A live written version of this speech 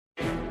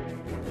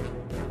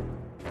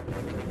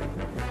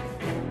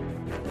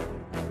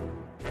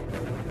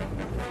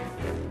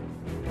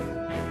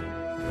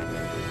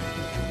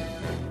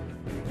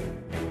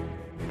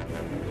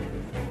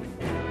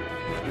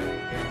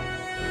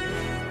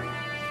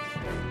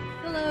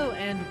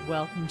and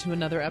welcome to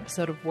another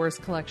episode of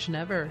Worst Collection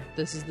Ever.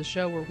 This is the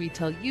show where we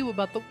tell you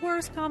about the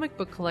worst comic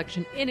book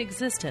collection in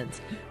existence,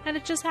 and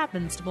it just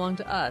happens to belong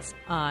to us.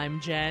 I'm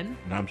Jen.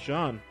 And I'm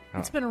Sean.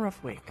 It's been a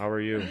rough week. How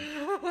are you?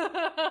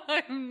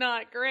 I'm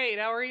not great.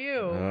 How are you?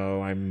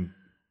 Oh, I'm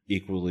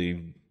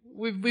equally...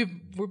 We've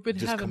been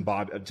having...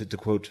 To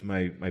quote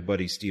my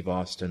buddy Steve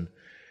Austin,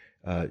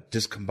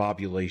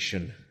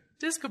 discombobulation.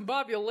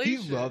 Discombobulation. He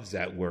loves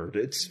that word.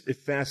 It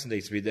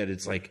fascinates me that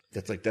it's like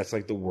that's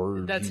like the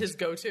word. That's his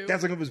go-to.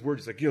 That's like one of his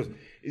words. He's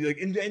like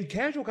in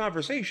casual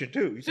conversation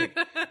too. He's like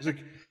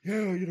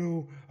yeah,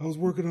 I was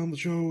working on the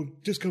show,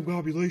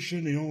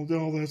 discombobulation,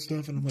 all that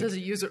stuff. And I'm like, does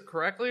he use it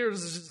correctly or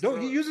does it just? No,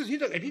 he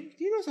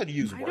knows how to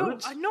use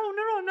words. No,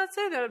 I'm not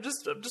saying that. I'm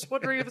just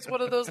wondering if it's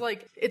one of those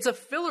it's a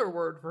filler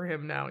word for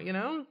him now.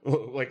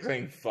 Like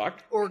saying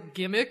fuck or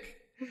gimmick.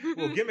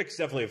 Well, gimmick's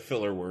definitely a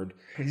filler word.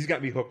 He's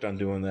got me hooked on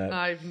doing that.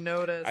 I've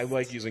noticed. I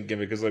like using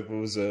gimmick because, I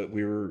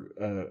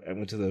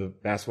went to the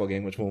basketball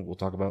game, which we'll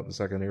talk about in a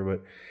second here,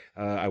 but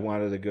I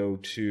wanted to go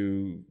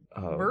to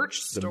the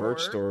merch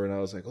store, and I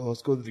was like, oh,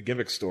 let's go to the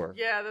gimmick store.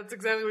 Yeah, that's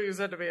exactly what you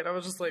said to me, and I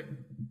was just like...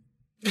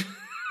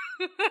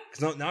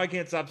 Because now I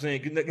can't stop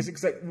saying it.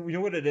 Because you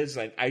know what it is?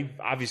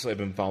 I've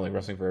been following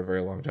wrestling for a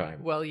very long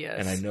time. Well, yes.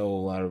 And I know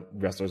a lot of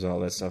wrestlers and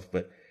all that stuff,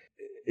 but...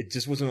 It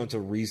just wasn't until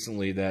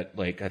recently that,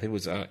 I think it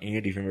was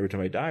Andy from Every Time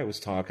I Die was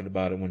talking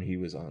about it when he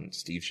was on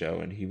Steve's show,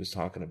 and he was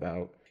talking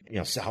about,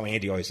 how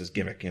Andy always says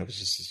gimmick,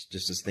 it's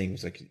just this thing,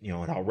 it's like,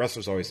 and how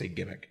wrestlers always say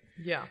gimmick.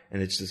 Yeah.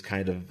 And it's just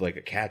kind of like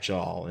a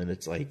catch-all, and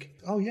it's like,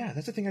 oh yeah,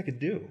 that's a thing I could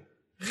do.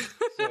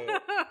 So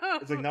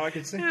it's like, now I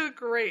can say.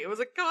 Great. It was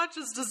a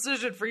conscious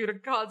decision for you to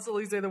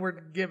constantly say the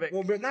word gimmick.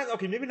 Well, but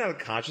maybe not a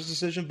conscious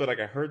decision, but I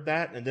heard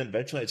that, and then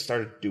eventually I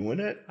started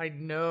doing it. I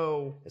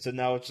know. And so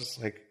now it's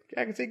just like,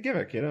 I can say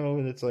gimmick,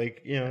 and it's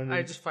like,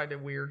 I just find it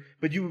weird.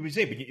 But you would be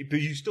saying, but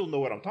you still know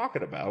what I'm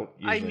talking about.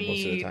 Usually,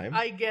 most of the time.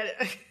 I get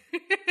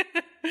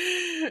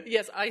it.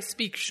 Yes, I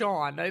speak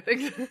Sean. I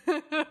think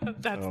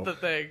that's the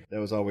thing. That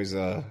was always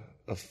a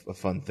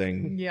fun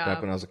thing. Yeah.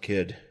 Back when I was a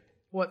kid.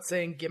 What,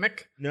 saying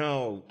gimmick?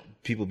 No,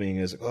 people being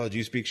do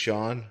you speak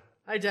Sean?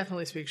 I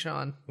definitely speak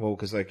Sean. Well,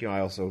 because I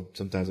also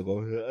sometimes I'll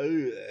go,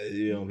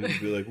 people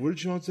be like, what did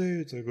Sean say?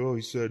 It's like, oh,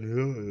 he said,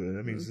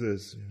 that means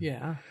this.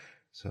 Yeah.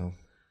 So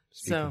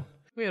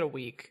we had a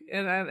week,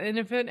 and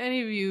if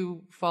any of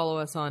you follow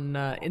us on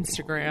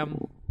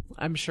Instagram,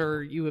 I'm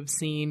sure you have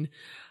seen.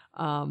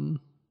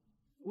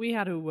 We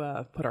had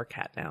to put our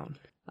cat down,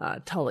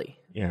 Tully.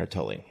 Yeah,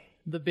 Tully,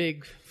 the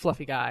big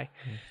fluffy guy.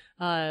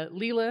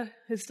 Leela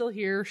is still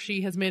here.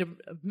 She has made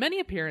many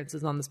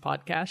appearances on this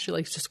podcast. She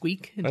likes to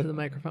squeak into the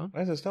microphone.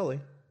 Why is this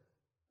Tully?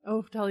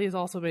 Oh, Tully has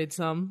also made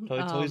some.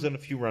 Tully's done a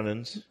few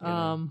run-ins.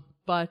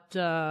 But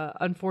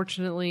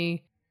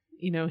unfortunately,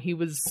 he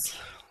was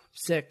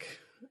sick,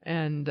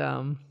 and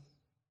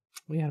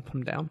we had to put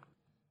him down.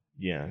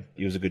 Yeah,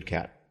 he was a good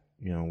cat.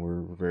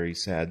 We're very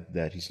sad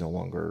that he's no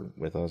longer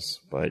with us,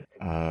 but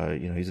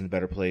he's in a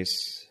better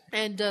place.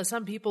 And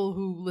some people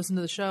who listen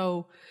to the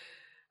show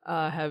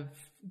have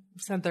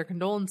sent their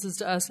condolences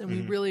to us, and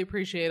we really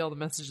appreciate all the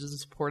messages of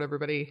support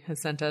everybody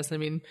has sent us. I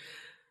mean,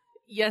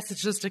 yes,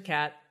 it's just a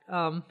cat.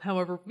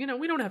 However, we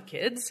don't have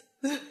kids.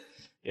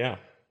 Yeah.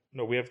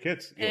 No, we have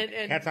kids. And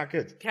cat's not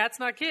kids. Cat's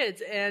not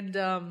kids. And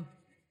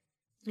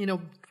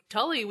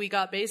Tully, we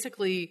got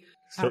basically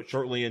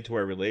shortly into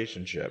our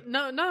relationship.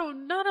 No,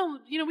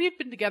 we had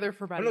been together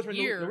for about a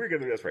year. We were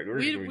together. That's right.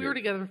 We were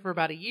together for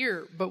about a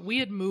year, but we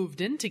had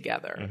moved in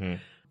together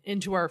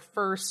into our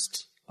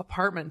first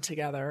apartment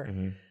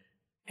together,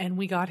 and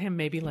we got him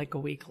maybe like a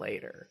week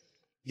later.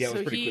 Yeah, it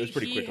was pretty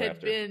quick. He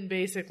had been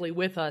basically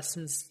with us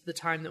since the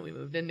time that we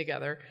moved in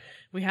together.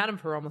 We had him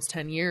for almost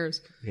 10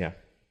 years. Yeah.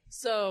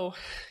 So,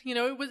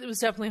 it was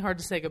definitely hard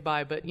to say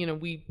goodbye, but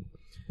we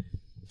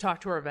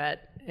talked to our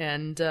vet,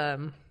 and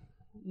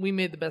we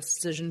made the best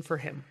decision for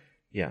him.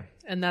 Yeah.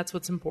 And that's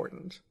what's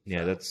important.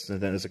 Yeah,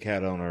 then as a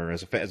cat owner,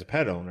 as a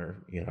pet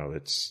owner,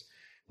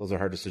 those are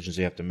hard decisions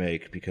you have to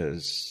make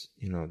because,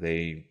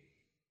 they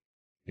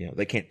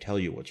can't tell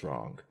you what's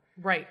wrong.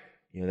 Right.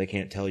 They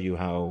can't tell you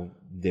how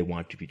they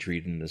want to be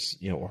treated in this,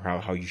 or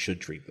how you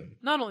should treat them.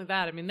 Not only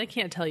that, I mean, they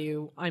can't tell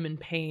you I'm in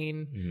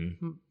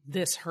pain,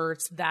 this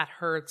hurts, that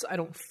hurts, I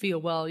don't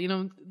feel well.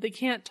 They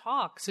can't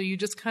talk. So you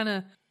just kind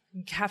of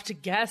have to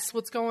guess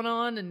what's going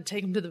on and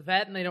take them to the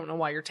vet, and they don't know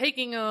why you're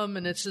taking them.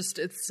 And it's just,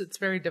 it's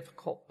very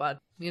difficult. But,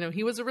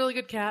 he was a really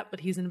good cat, but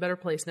he's in a better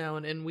place now.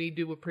 And we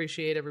do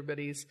appreciate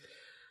everybody's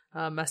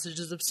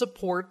messages of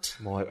support.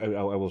 Well,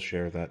 I will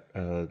share that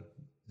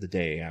the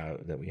day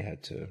that we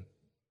had to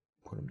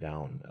put him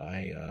down,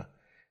 I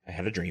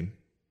had a dream,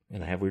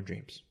 and I have weird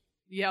dreams.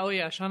 Yeah, oh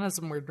yeah, Sean has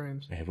some weird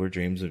dreams. I have weird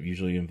dreams of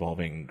usually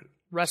involving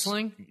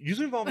wrestling.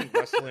 Usually involving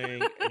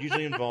wrestling, and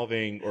usually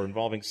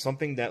involving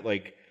something that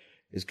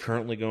is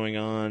currently going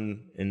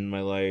on in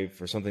my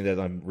life, or something that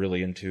I'm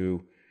really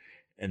into,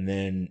 and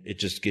then it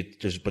just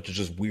there's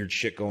just weird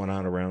shit going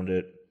on around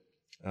it.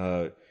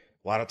 A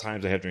lot of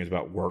times I have dreams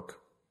about work,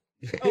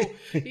 Oh,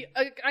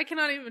 I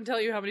cannot even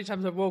tell you how many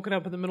times I've woken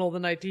up in the middle of the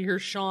night to hear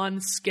Sean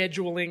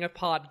scheduling a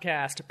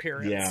podcast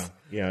appearance.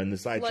 Yeah, in the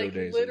sideshow Like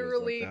days.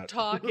 literally it was like that.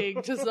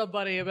 talking to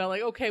somebody about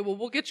like, okay, well,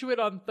 we'll get you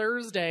in on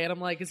Thursday. And I'm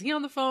like, is he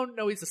on the phone?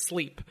 No, he's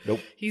asleep. Nope.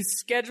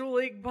 He's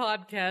scheduling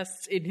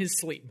podcasts in his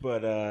sleep.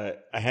 But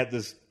I had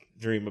this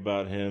dream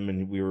about him,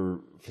 and we were,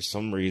 for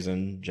some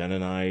reason, Jen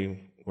and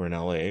I were in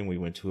LA, and we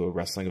went to a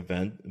wrestling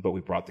event, but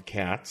we brought the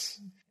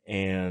cats.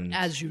 And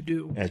As you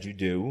do.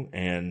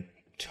 And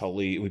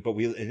Tully,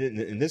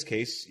 in this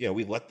case,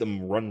 we let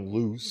them run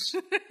loose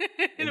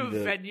in a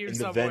venue the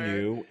somewhere.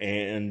 venue,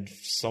 and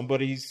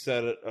somebody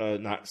set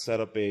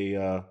up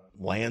a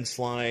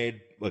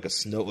landslide, like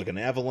an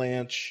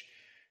avalanche,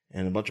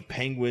 and a bunch of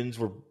penguins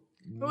were.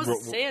 It was a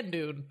sand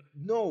dune.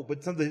 No,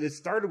 but something. It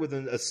started with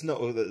a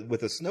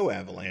snow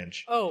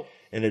avalanche. Oh,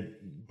 and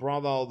it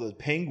brought all the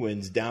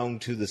penguins down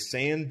to the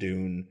sand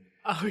dune.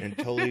 Oh, and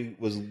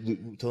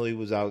Tully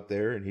was out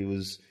there, and he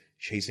was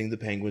chasing the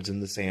penguins in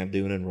the sand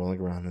dune and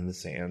rolling around in the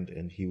sand,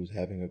 and he was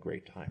having a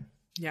great time.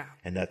 yeah.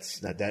 And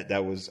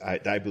that was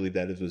I believe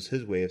that was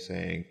his way of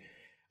saying,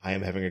 I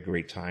am having a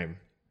great time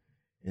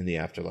in the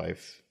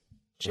afterlife.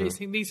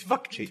 Chasing these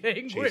fucking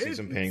penguins. Chasing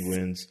some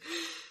penguins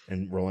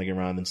and rolling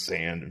around in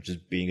sand and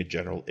just being a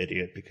general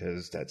idiot,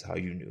 because that's how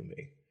you knew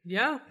me.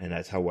 Yeah. And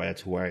that's who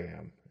I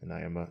am. And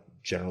I am a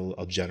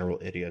general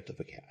idiot of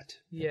a cat.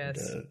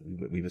 Yes.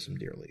 And, we miss him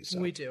dearly.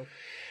 So. We do.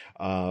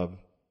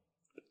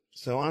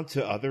 So on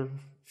to other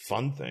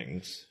fun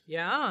things.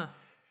 Yeah.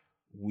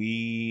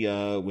 We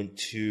went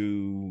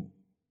to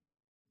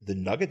the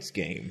Nuggets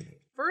game.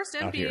 First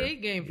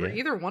NBA game for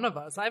either one of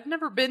us. I've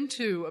never been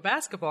to a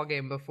basketball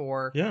game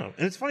before. Yeah.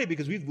 And it's funny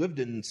because we've lived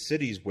in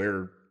cities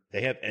where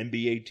they have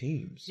NBA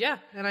teams. Yeah,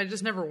 and I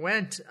just never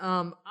went.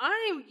 I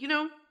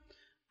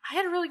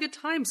had a really good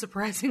time,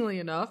 surprisingly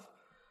enough.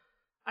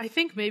 I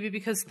think maybe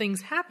because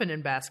things happen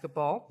in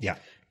basketball. Yeah.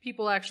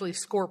 People actually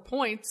score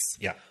points.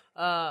 Yeah.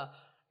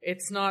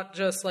 It's not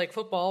just like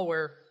football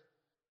where,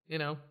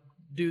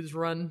 dudes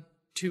run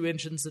 2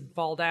 inches and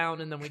fall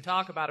down and then we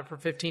talk about it for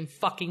 15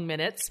 fucking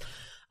minutes.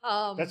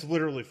 That's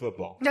literally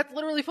football. That's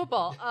literally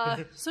football.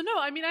 So no,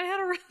 I had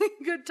a really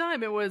good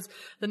time. It was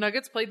the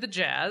Nuggets played the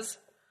Jazz.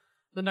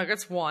 The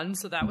Nuggets won,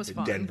 so that was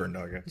fun. Denver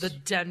Nuggets. The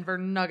Denver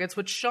Nuggets,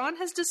 which Sean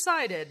has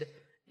decided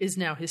is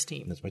now his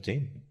team. That's my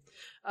team.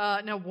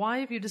 Now, why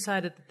have you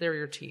decided that they're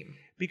your team?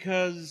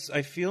 Because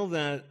I feel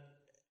that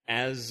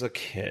as a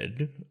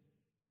kid,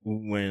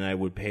 when I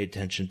would pay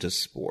attention to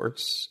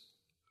sports,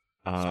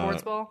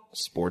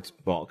 Sports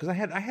ball, because I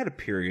had a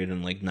period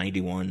in like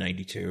 91,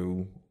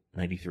 92,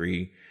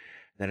 93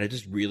 that I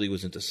just really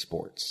was into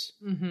sports.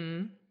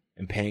 Mm-hmm.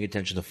 And paying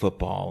attention to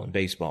football and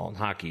baseball and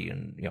hockey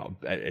and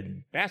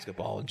and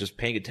basketball, and just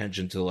paying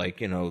attention to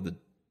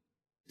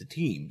the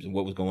teams and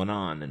what was going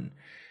on,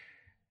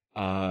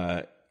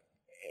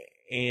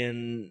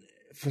 and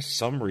for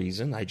some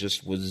reason I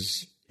just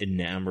was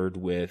enamored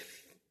with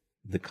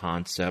the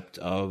concept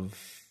of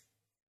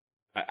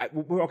let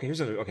me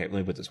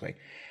put it this way.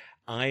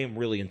 I am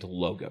really into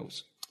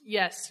logos.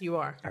 Yes, you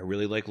are. I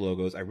really like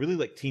logos. I really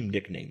like team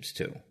nicknames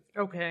too.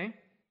 Okay.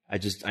 I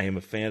am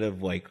a fan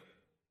of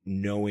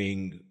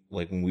knowing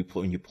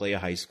when you play a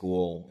high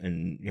school,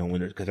 and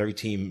because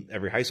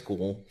every high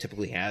school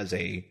typically has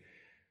a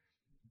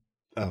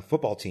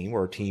football team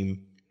or a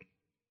team,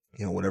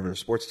 whatever the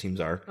sports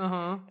teams are,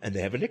 and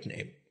they have a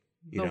nickname.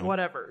 The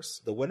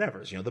whatevers,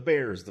 the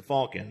Bears, the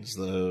Falcons,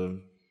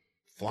 the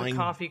flying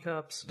coffee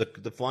cups,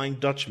 the Flying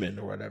Dutchman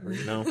or whatever,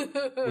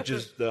 which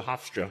is the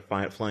Hofstra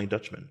Flying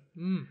Dutchman.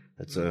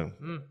 That's or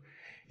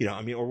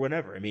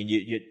whatever.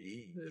 You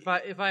if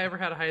I ever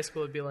had a high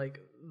school, it'd be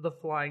like the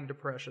Flying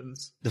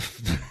Depressions.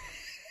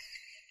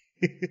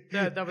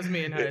 that was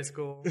me in high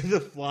school. The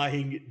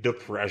Flying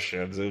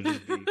Depressions. It would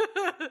just be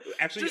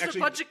actually a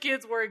bunch of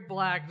kids wearing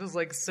black, just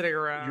sitting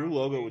around. Your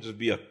logo would just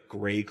be a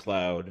gray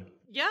cloud.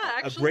 Yeah,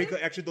 actually,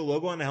 the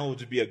logo on the helmet would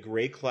just be a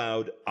gray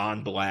cloud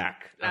on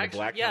black on a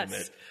black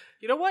helmet.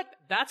 You know what?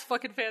 That's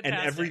fucking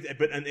fantastic.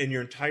 And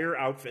your entire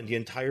outfit, the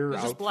entire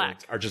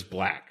outfit are just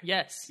black.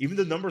 Yes, even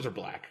the numbers are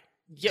black.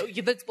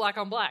 Yeah, that's black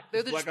on black.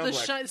 They're black on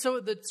black. So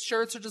the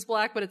shirts are just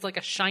black, but it's like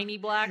a shiny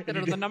black that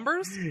are the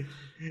numbers. And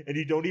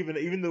you don't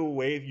even the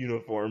wave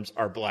uniforms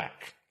are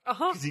black.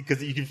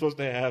 Because you're supposed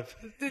to have.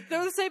 They're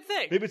the same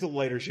thing. Maybe it's a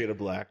lighter shade of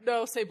black.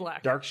 No, say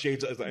black. Dark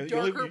shades.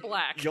 Darker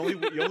black. You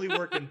only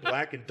work in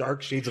black and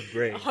dark shades of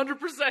gray.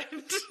 100%.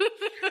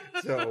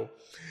 So,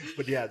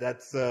 but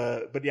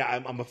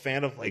yeah, I'm a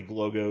fan of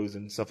logos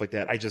and stuff like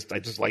that. I just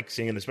like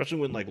seeing it, especially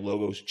when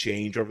logos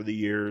change over the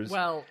years.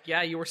 Well,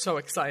 yeah, you were so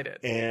excited.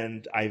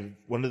 And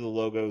one of the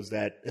logos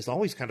that is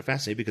always kind of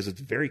fascinating because it's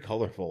very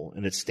colorful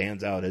and it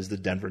stands out as the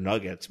Denver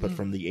Nuggets, but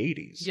from the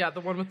 80s. Yeah, the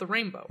one with the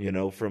rainbow.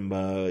 From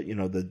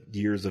the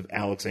years of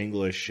Alex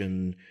English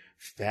and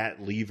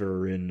Fat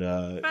Lever and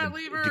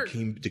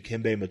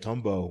Dikembe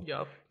Mutombo.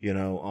 Yep.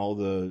 All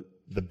the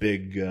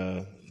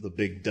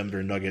big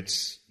Denver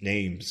Nuggets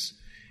names.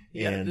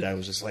 Yeah, and I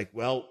was just like,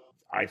 well,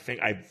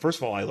 first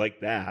of all, I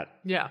like that.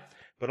 Yeah.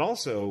 But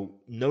also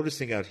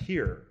noticing out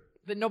here,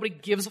 that nobody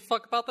gives a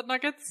fuck about the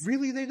Nuggets?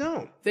 Really, they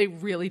don't. They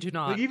really do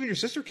not. Like, even your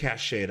sister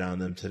cast shade on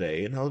them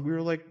today, and we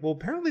were like, well,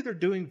 apparently they're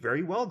doing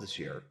very well this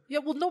year. Yeah,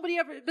 well, nobody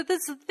ever, but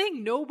that's the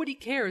thing. Nobody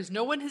cares.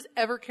 No one has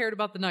ever cared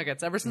about the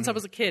Nuggets. Ever since I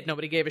was a kid,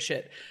 nobody gave a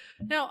shit.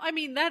 Now, I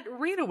mean, that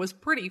arena was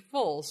pretty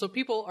full, so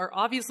people are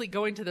obviously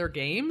going to their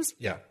games.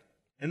 Yeah.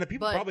 And the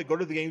people probably go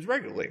to the games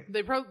regularly.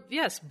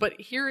 Yes, but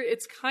here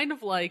it's kind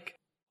of like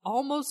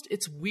almost,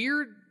 it's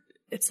weird.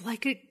 It's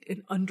like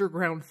an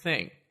underground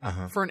thing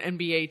for an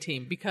NBA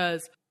team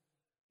because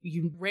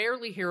you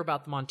rarely hear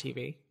about them on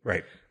TV.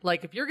 Right.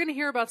 Like, if you're going to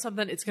hear about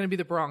something, it's going to be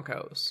the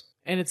Broncos.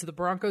 And it's the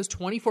Broncos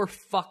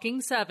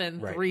 24-7,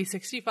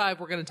 365.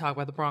 We're going to talk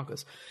about the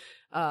Broncos.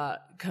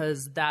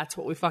 Because that's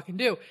what we fucking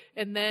do.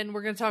 And then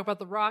we're going to talk about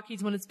the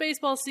Rockies when it's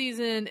baseball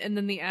season, and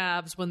then the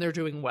Avs when they're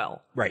doing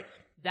well. Right.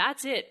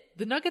 That's it.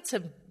 The Nuggets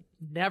have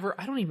never,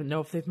 I don't even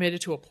know if they've made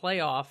it to a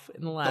playoff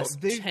in the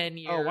last 10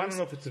 years. Oh, I don't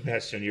know if it's the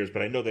past 10 years,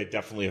 but I know they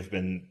definitely have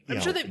been.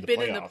 I'm sure they've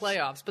been in the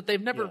playoffs, but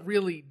they've never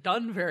really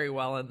done very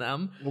well in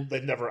them. Well,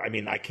 they've never, I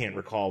mean, I can't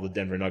recall the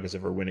Denver Nuggets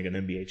ever winning an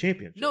NBA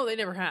championship. No, they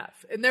never have.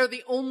 And they're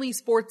the only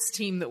sports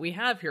team that we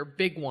have here,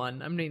 big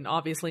one. I mean,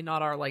 obviously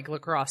not our like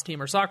lacrosse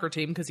team or soccer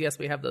team, because yes,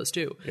 we have those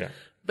too. Yeah.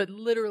 But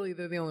literally,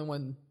 they're the only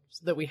ones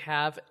that we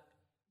have.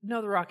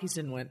 No, the Rockies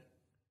didn't win.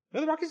 No,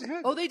 the Rockies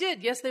had. Oh, they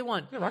did. Yes, they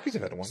won. The Rockies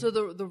have had one. So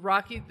the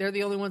Rockies, they're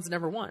the only ones that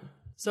never won.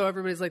 So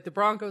everybody's like the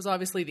Broncos,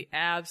 obviously the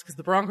Avs, because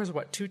the Broncos are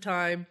what,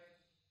 2-time?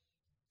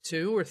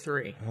 2 or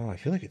 3? Oh, I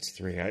feel like it's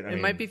 3. I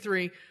mean, might be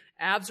 3.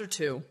 Avs are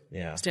 2.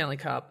 Yeah. Stanley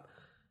Cup.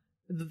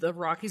 The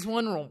Rockies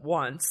won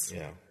once.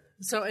 Yeah.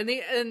 So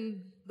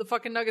and the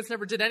fucking Nuggets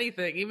never did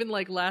anything. Even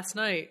like last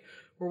night,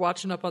 we're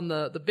watching up on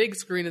the big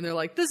screen, and they're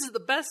like, "This is the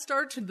best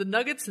start to the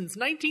Nuggets since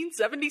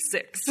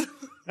 1976."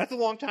 That's a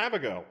long time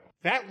ago.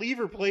 Fat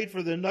Lever played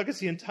for the Nuggets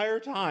the entire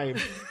time,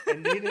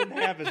 and they didn't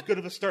have as good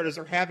of a start as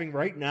they're having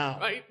right now.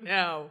 Right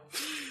now.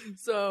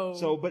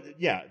 So, but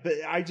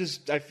I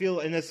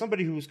feel, and as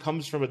somebody who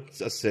comes from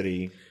a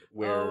city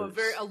where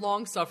a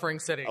long-suffering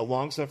city,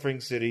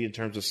 in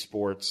terms of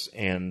sports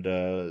and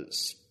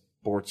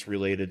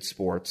sports-related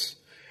sports.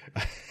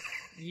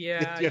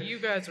 Yeah, you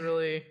guys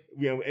really,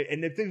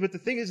 and the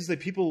thing is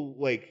that people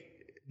like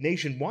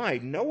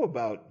nationwide know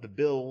about the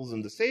Bills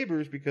and the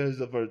Sabres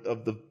because of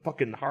the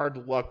fucking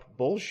hard luck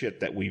bullshit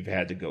that we've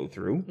had to go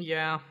through.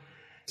 Yeah.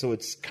 So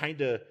it's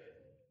kind of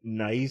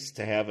nice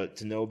to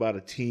know about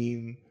a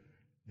team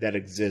that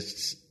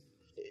exists.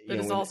 That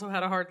has also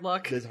had a hard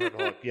luck. Because we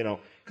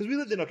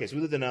lived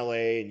in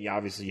LA, and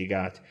obviously you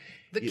got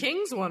the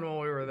Kings won when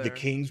we were there. The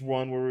Kings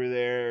won when we were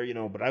there,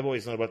 but I've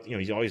always known about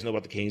you always know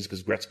about the Kings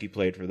because Gretzky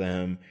played for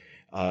them.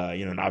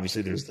 And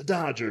obviously there's the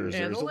Dodgers,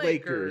 and there's the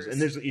Lakers,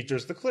 and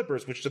there's the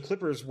Clippers, which the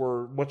Clippers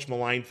were much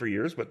maligned for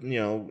years, but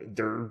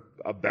they're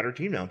a better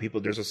team now.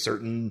 There's a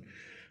certain,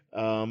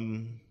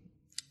 there's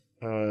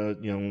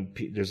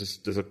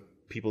a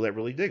people that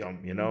really dig them,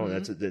 and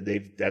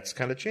that's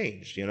kind of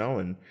changed,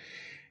 and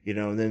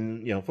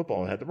then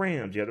football had the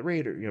Rams, you had the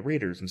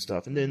Raiders and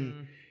stuff, and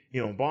then.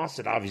 In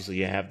Boston, obviously,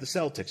 you have the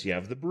Celtics, you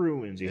have the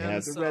Bruins, you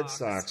have the Red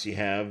Sox, you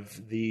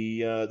have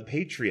the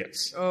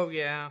Patriots. Oh,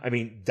 yeah. I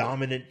mean,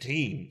 dominant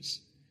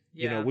teams,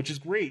 which is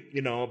great,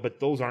 but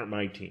those aren't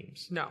my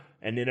teams. No.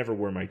 And they never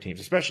were my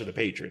teams, especially the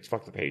Patriots.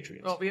 Fuck the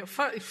Patriots. Oh, yeah,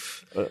 fuck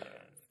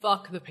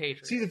the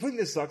Patriots. See, the thing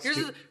that sucks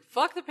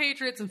fuck the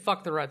Patriots and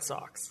fuck the Red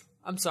Sox.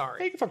 I'm sorry.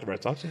 Hey, you can fuck the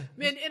Red Sox, yeah.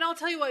 Man, and I'll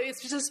tell you what,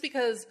 it's just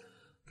because...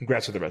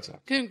 Congrats to the Red Sox.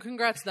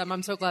 Congrats to them.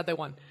 I'm so glad they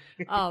won.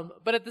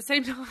 But at the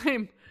same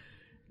time...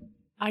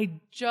 I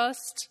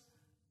just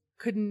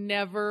could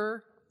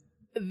never.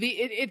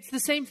 It's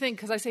the same thing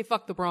because I say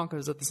fuck the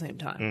Broncos at the same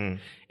time.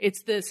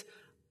 It's this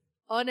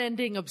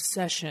unending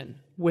obsession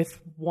with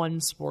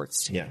one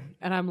sports team. Yeah.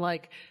 And I'm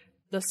like,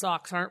 the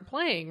Sox aren't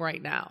playing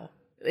right now.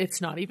 It's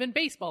not even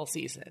baseball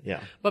season. Yeah.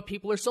 But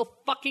people are still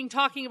fucking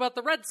talking about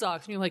the Red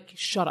Sox. And you're like,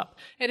 shut up.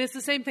 And it's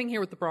the same thing here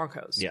with the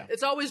Broncos. Yeah.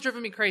 It's always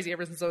driven me crazy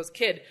ever since I was a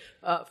kid.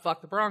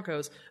 Fuck the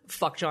Broncos.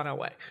 Fuck John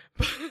Elway.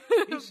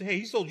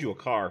 Hey, he sold you a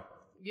car.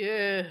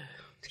 Yeah.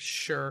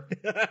 Sure.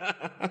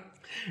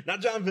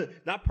 Not John,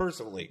 not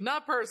personally.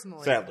 Not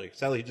personally. Sadly,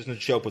 he just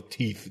didn't show up with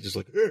teeth, just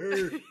like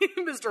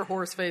Mr.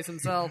 Horseface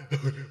himself.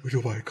 We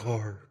don't buy a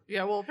car.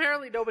 Yeah, well,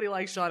 apparently nobody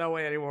likes Sean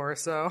Elway anymore.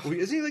 So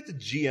isn't he like the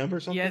GM or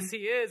something? Yes, he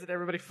is, and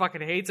everybody fucking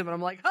hates him. And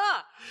I'm like,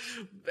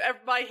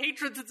 my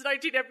hatred since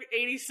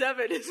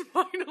 1987 has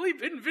finally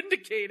been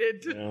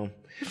vindicated.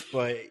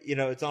 But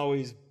it's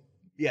always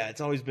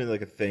been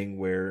like a thing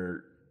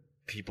where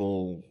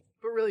people.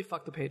 But really,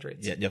 fuck the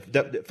Patriots. Yeah,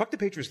 fuck the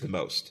Patriots the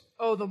most.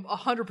 Oh,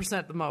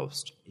 100% the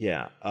most.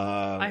 Yeah.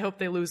 I hope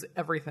they lose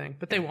everything,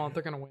 but they won't.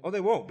 They're going to win. Oh,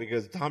 they won't,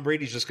 because Tom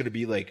Brady's just going to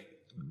be like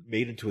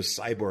made into a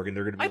cyborg, and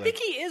they're going to be I think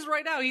he is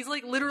right now. He's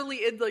like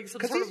literally in like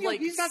some sort of like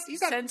he's not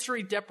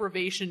sensory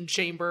deprivation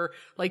chamber,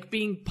 like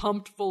being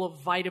pumped full of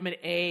vitamin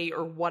A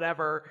or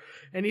whatever,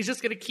 and he's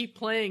just going to keep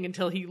playing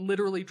until he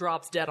literally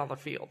drops dead on the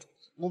field.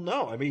 Well,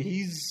 no, I mean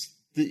he's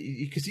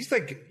because he's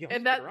like,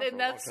 and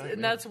that's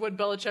when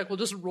Belichick will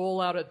just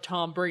roll out a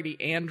Tom Brady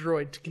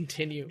android to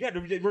continue. Yeah,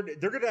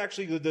 they're gonna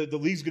actually the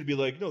league's gonna be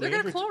like, no, they're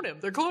gonna clone him.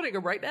 They're cloning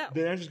him right now.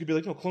 The android's gonna be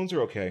like, no, clones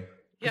are okay.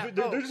 Yeah,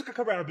 they're just gonna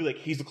come around and be like,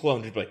 he's the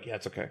clone. Just be like, yeah,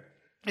 it's okay.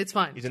 It's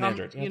fine. He's an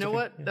android. Yeah, you know okay.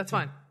 what? Yeah. That's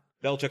fine.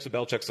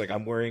 Belichick's like,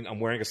 I'm wearing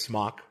a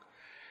smock.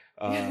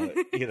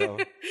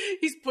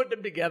 He's putting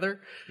them together.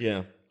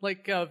 Yeah.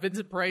 Like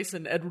Vincent Price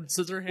and Edward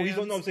Scissorhands.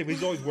 Well,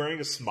 he's always wearing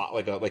a smock,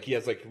 he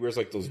wears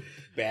like those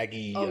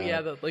baggy. Oh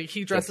yeah,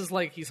 he dresses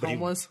like he's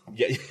homeless.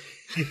 Yeah,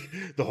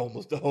 the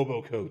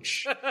hobo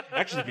coach.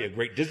 Actually, it'd be a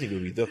great Disney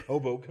movie, The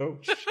Hobo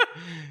Coach,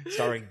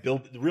 starring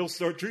true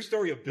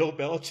story of Bill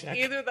Belichick.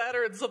 Either that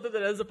or it's something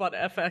that ends up on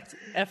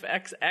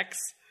FXX,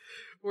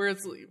 where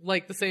it's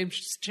like the same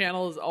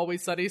channel as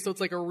Always Sunny, so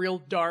it's like a real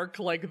dark,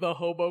 like The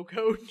Hobo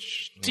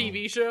Coach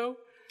TV show.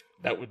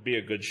 That would be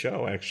a good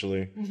show,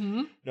 actually.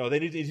 Mm-hmm. No, they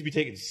need to be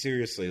taken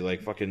seriously.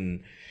 Like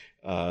fucking,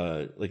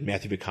 like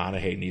Matthew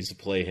McConaughey needs to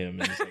play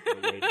him, and he's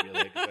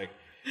like,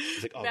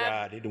 he's like, oh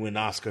god, I need to win an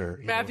Oscar.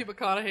 Matthew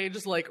McConaughey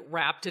just like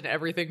wrapped in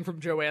everything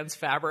from Joanne's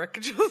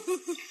Fabric.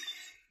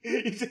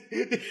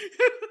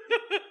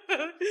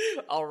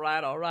 All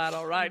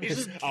right. He's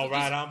just all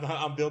right.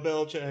 I'm Bill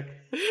Belichick.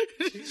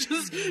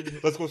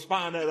 Let's go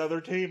spy that other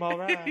team. All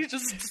right. He's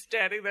just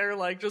standing there,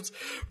 like just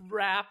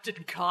wrapped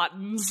in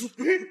cottons.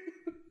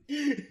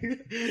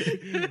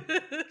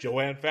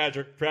 Joanne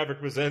Fabric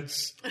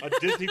presents a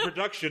Disney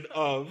production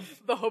of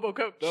The Hobo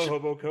Coach. The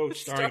Hobo Coach,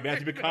 starring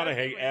Matthew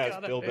McConaughey as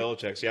Bill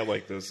Belichick. See, I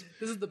like this.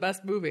 This is the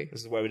best movie.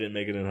 This is why we didn't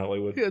make it in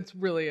Hollywood. It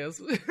really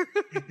is.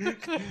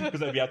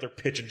 Because I'd be out there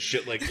pitching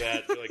shit like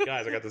that. Be like,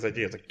 guys, I got this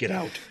idea. It's like, get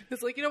out.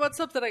 It's like, you know what?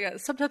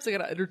 Sometimes I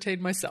gotta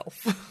entertain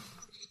myself.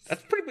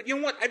 That's pretty much. You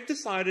know what? I've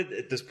decided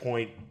at this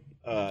point.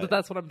 But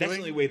that's what I'm doing. That's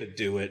the only way to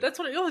do it. That's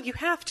what you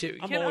have to. You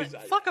can't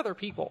fuck other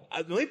people.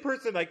 The only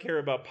person I care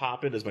about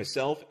popping is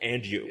myself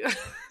and you.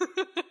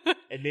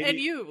 And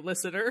you,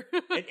 listener.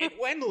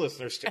 and the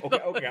listeners too.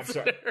 Okay, I'm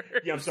sorry.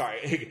 Yeah, I'm sorry.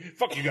 Hey,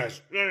 fuck you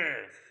guys.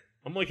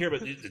 I'm only care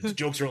about the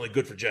jokes are only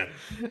good for Jen.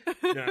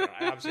 No.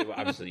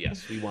 Obviously,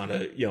 yes. We want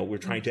to, we're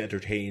trying to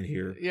entertain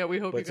here. Yeah, we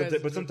hope you guys.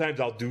 But sometimes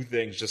I'll do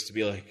things just to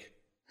be like,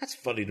 that's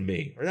funny to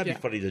me, or that'd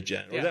be funny to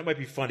Jen, or that might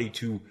be funny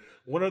to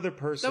one other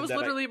person. That was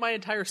literally my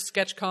entire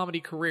sketch comedy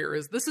career.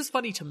 This is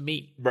funny to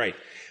me, right?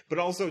 But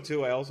also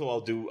too, I'll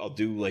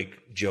do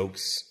like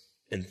jokes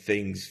and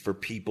things for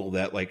people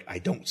that like I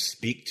don't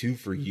speak to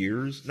for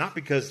years, not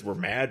because we're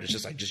mad. It's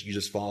just you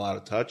just fall out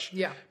of touch.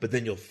 Yeah. But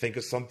then you'll think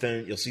of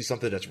something, you'll see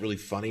something that's really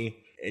funny,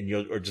 and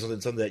or just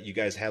something that you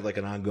guys had like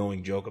an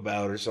ongoing joke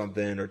about, or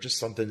something, or just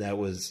something that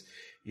was,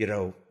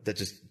 that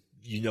just.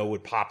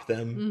 Would pop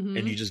them,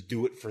 and you just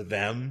do it for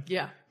them.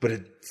 Yeah. But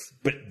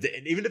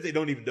even if they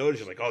don't even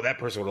notice, you're like, oh, that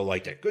person would have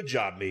liked it. Good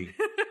job, me.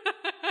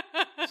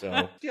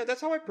 So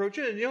that's how I approach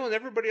it. And and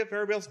everybody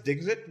else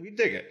digs it. We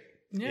dig it.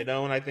 Yeah.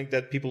 And I think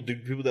that people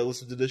that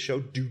listen to this show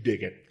do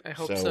dig it. I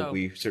hope so.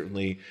 We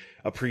certainly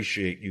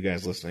appreciate you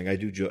guys listening.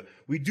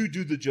 We do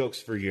the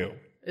jokes for you.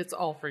 It's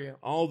all for you.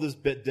 All this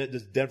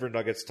Denver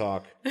Nuggets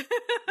talk.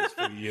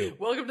 For you.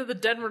 Welcome to the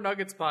Denver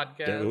Nuggets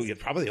podcast. You're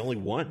probably the only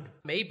one.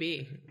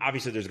 Maybe.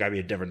 Obviously, there's got to be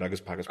a Denver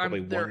Nuggets podcast.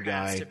 Probably one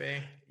guy, has to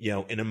be.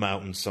 In a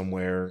mountain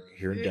somewhere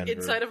here in Denver.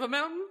 Inside of a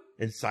mountain?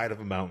 Inside of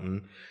a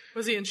mountain.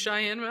 Was he in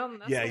Cheyenne Mountain?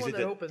 That's the one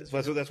that opens.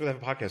 That's where they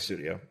have a podcast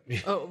studio.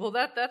 Oh, well,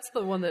 that's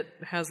the one that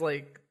has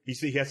like...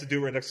 He has to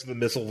do it right next to the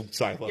missile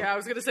silo. Yeah, I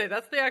was going to say,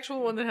 that's the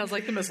actual one that has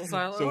like the missile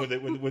silo. So when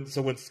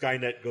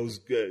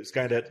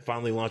Skynet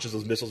finally launches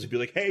those missiles, he'd be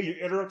like, hey, you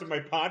interrupted my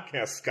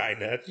podcast,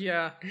 Skynet.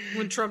 Yeah,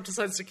 when Trump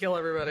decides to kill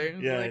everybody.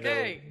 Yeah, like,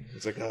 hey.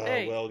 It's like,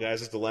 well,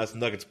 guys, it's the last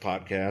Nuggets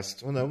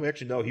podcast. Well, no,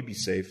 actually, no, he'd be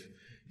safe.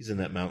 He's in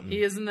that mountain.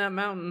 He is in that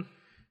mountain.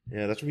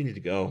 Yeah, that's where we need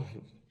to go.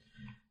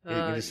 We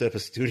need to set up a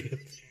studio.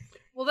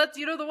 Well, that's,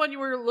 the one you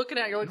were looking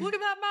at. You're like, look at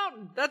that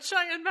mountain. That's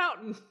Cheyenne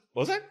Mountain.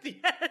 Was that?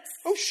 Yes.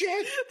 Oh,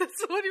 shit. That's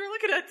the one you were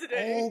looking at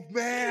today. Oh,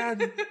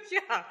 man.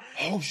 Yeah.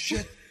 Oh,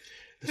 shit.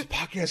 There's a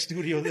podcast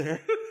studio there.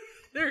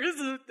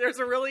 There's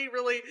a really,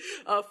 really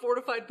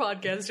fortified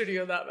podcast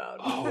studio in that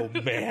mountain.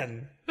 Oh,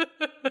 man.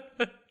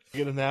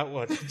 Get in that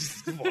one.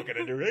 Just walking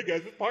in there. Hey,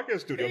 guys, it's a podcast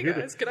studio.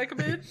 Hey, guys, can I come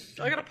in?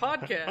 I got a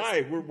podcast.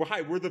 Hi,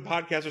 we're the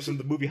podcasters from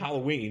the movie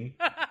Halloween.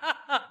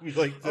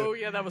 Oh,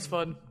 yeah, that was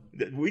fun.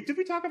 Did we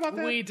talk about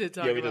that? We did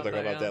talk about that. Yeah, we did talk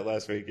about that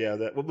last week. Yeah,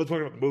 we're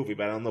talking about the movie,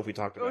 but I don't know if we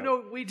talked about it.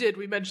 Oh, no, we did.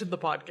 We mentioned the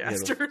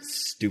podcasters. Yeah,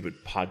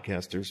 stupid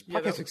podcasters.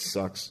 Podcasting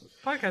sucks.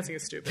 Podcasting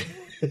is stupid.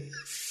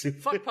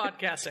 Fuck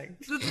podcasting.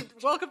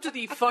 Welcome to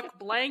the Fuck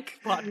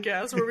Blank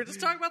podcast, where we just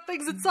talk about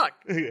things that suck.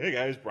 Hey,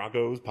 guys,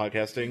 Broncos,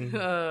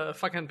 podcasting.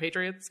 Fucking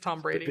Patriots, Tom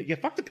Brady. Yeah,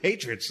 fuck the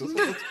Patriots.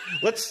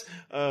 Let's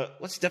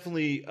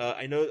definitely,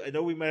 I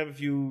know we might have a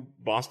few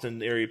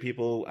Boston area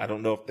people. I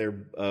don't know if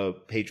they're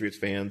Patriots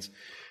fans.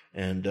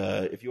 And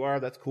if you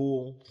are, that's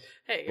cool.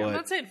 Hey, I'm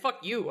not saying fuck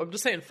you. I'm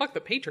just saying fuck the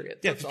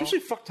Patriots. Yeah,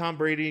 especially fuck Tom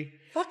Brady.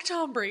 Fuck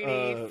Tom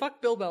Brady.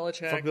 Fuck Bill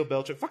Belichick. Fuck Bill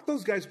Belichick. Fuck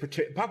those guys.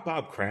 Fuck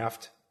Bob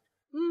Kraft.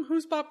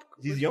 Who's Bob?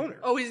 He's the owner.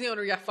 Oh, he's the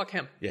owner. Yeah, fuck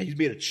him. Yeah,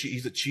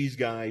 he's a cheese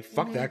guy.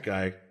 Fuck that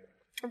guy.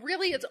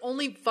 Really, it's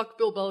only fuck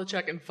Bill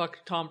Belichick and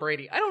fuck Tom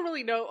Brady. I don't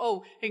really know.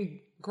 Oh, and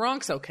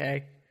Gronk's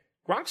okay.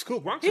 Gronk's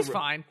cool. He's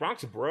fine.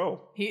 Gronk's a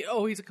bro.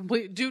 He's a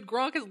complete dude.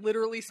 Gronk is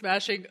literally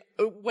smashing.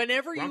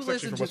 Whenever you Gronk's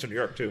listen from to Western New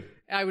York too.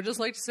 I would just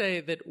like to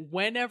say that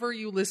whenever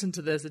you listen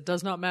to this, it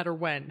does not matter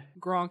when,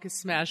 Gronk is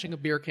smashing a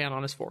beer can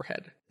on his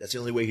forehead. That's the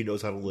only way he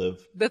knows how to live.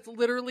 That's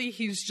literally,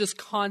 he's just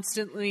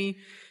constantly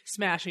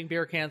smashing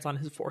beer cans on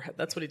his forehead.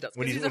 That's what he does.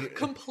 He's a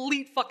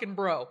complete fucking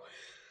bro.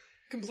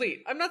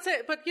 Complete. I'm not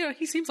saying, but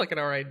he seems like an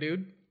alright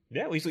dude.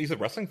 Yeah, he's a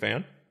wrestling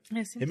fan.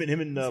 Yeah,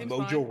 him and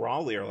Mojo fine.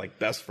 Rawley are like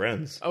best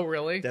friends. Oh,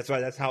 really? That's why.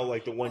 That's how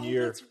like the one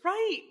year. That's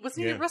right.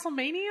 Wasn't he at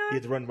WrestleMania? He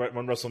had to run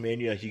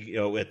WrestleMania. He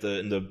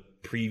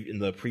in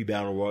the pre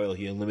Battle Royal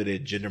he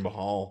eliminated Jinder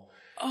Mahal.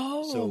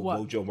 Oh, so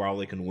Mojo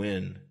Rawley can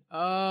win.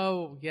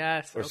 Oh,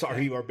 yes. Or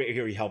sorry,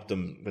 he helped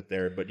him with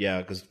there, but yeah,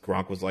 because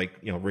Gronk was like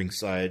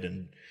ringside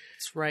and.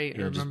 That's right.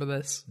 I remember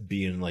this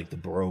being like the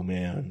bro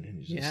man.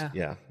 And he's just,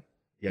 yeah.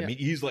 I mean,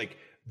 he's like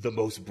the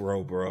most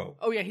bro.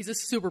 Oh yeah, he's a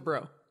super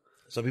bro.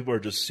 Some people are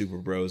just super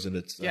bros, and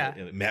it's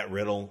Matt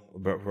Riddle, a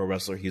pro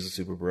wrestler. He's a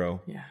super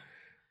bro.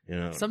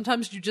 Yeah.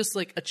 Sometimes you just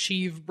like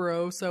achieve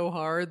bro so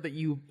hard that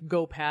you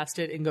go past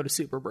it and go to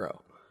super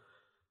bro.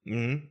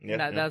 Mm-hmm.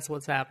 Yeah, that's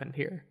what's happened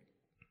here.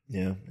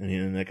 Yeah,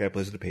 and that guy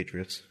plays for the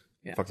Patriots.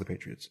 Yeah. Fuck the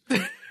Patriots.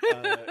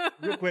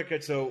 Real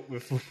quick, so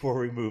before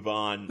we move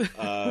on,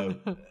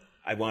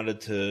 I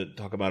wanted to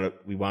talk about it.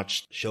 We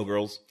watched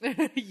Showgirls.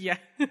 Yeah.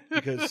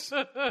 Because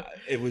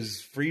it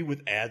was free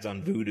with ads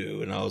on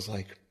Vudu, and I was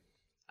like,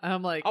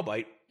 I'm like, I'll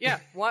bite. Yeah.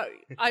 Well,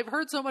 I've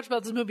heard so much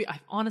about this movie.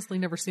 I've honestly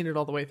never seen it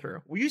all the way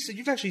through. Well, you said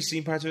you've actually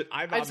seen parts of it.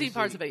 I've seen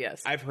parts of it,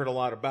 yes. I've heard a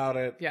lot about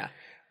it. Yeah.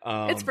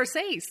 It's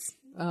Versace.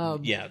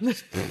 Yeah.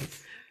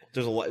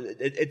 There's a lot.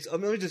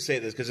 Let me just say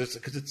this because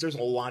there's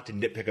a lot to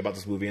nitpick about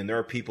this movie, and there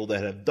are people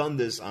that have done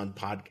this on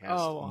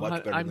podcasts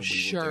much better than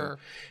we will do.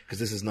 Because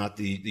this is not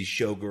the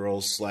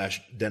Showgirls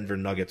 / Denver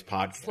Nuggets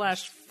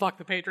podcast / Fuck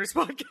the Patriots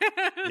podcast.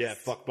 Yeah,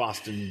 fuck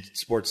Boston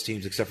sports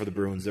teams except for the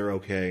Bruins. They're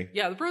okay.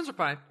 Yeah, the Bruins are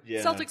fine.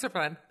 Yeah. Celtics are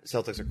fine.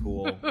 Celtics are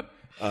cool.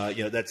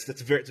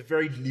 It's a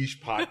very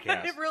niche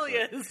podcast. It really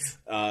is.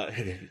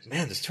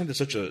 Man, this turned to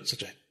such a.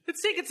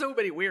 It's taken so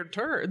many weird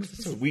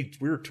turns.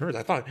 Weird turns.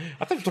 I thought we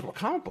were talking about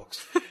comic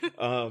books.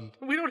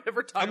 We don't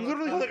ever talk. I'm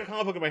literally holding a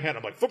comic book in my hand.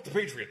 I'm like, fuck the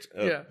Patriots.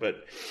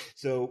 But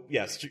so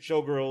yes,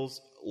 Showgirls.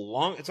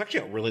 Long. It's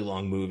actually a really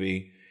long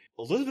movie.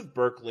 Elizabeth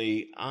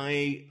Berkley.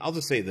 I'll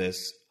just say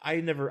this. I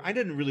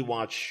didn't really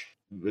watch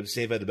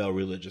Saved by the Bell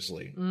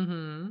religiously,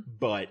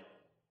 but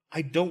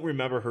I don't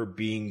remember her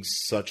being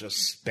such a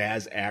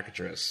spaz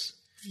actress.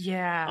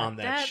 Yeah, on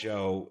that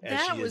show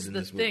as she is in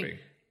this movie.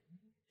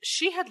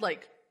 She had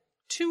like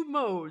 2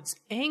 modes,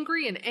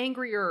 angry and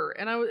angrier,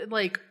 and I was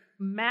like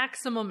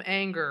maximum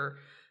anger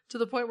to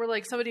the point where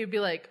like somebody would be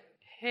like,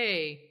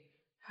 "Hey,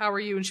 how are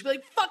you?" and she'd be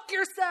like, "Fuck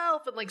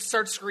yourself," and like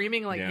start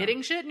screaming, like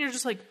hitting shit, and you're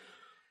just like,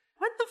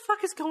 what the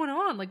fuck is going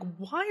on? Like,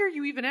 why are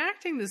you even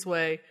acting this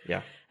way?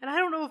 Yeah. And I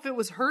don't know if it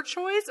was her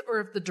choice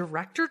or if the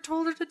director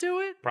told her to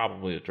do it.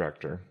 Probably the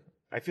director.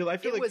 I feel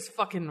like it was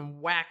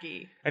fucking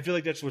wacky. I feel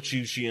like that's what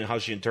she and how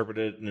she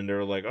interpreted it, and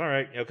they're like, all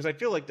right, because I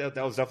feel like that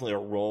was definitely a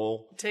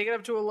role. Take it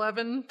up to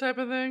 11 type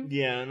of thing.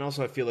 Yeah, and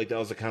also I feel like that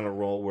was the kind of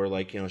role where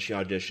she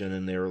auditioned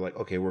and they were like,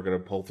 okay, we're gonna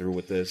pull through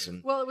with this.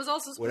 And well, it was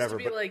also supposed to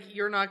be like,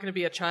 you're not gonna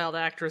be a child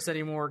actress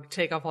anymore.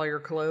 Take off all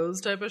your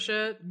clothes, type of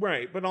shit.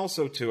 Right, but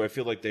also too, I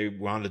feel like they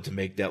wanted to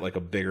make that like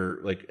a bigger,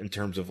 like in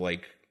terms of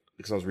like,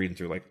 because I was reading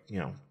through like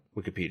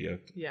Wikipedia.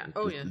 Yeah.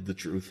 The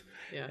truth.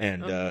 Yeah.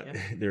 And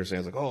they were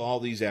saying like, oh, all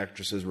these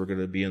actresses were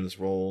going to be in this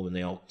role, and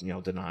they all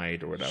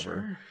denied or whatever.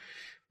 Sure.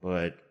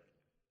 But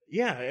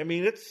yeah, I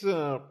mean, it's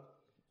a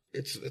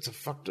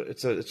fuck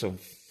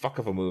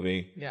of a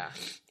movie. Yeah.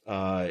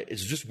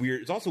 It's just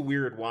weird. It's also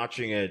weird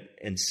watching it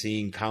and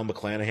seeing Kyle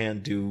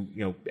MacLachlan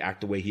do act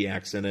the way he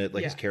acts in it,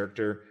 like his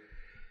character.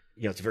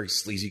 It's a very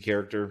sleazy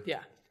character.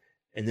 Yeah.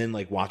 And then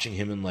like watching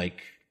him in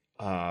like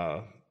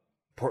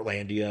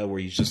Portlandia, where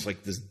he's just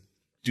like this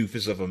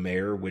doofus of a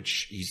mayor,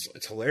 which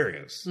it's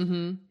hilarious.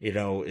 Mm-hmm.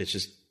 It's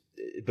just,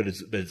 but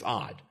it's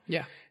odd.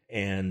 Yeah.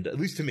 And at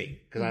least to me,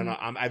 because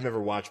I've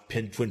never watched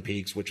Twin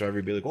Peaks, which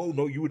everybody like, oh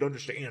no, you would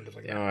understand. It's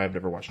like, no, I've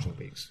never watched Twin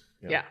Peaks.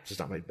 Yeah. It's just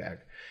not my bag.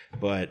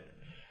 But,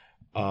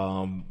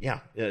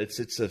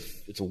 it's a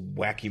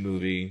wacky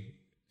movie.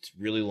 It's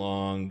really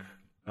long.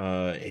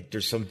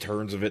 There's some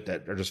turns of it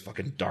that are just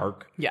fucking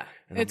dark. Yeah.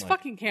 And it's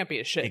fucking campy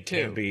as shit, too.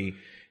 It campy.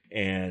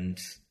 And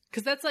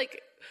because that's like,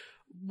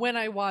 when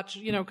I watch,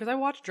 because I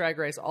watch Drag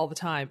Race all the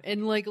time,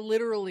 and like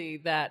literally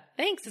that,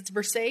 thanks, it's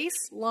Versace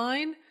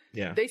line.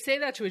 Yeah. They say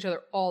that to each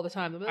other all the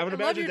time. Like, I would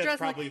imagine that's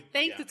probably, like,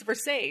 thanks, it's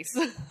Versace.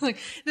 Like,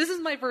 this is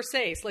my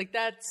Versace. Like,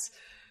 it's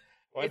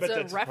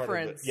a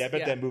reference. I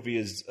bet that movie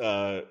is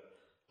a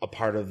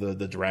part of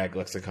the drag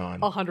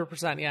lexicon.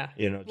 100%, yeah.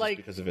 Just like,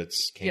 because of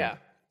its camp. Yeah.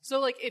 So,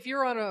 like, if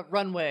you're on a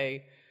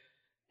runway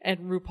and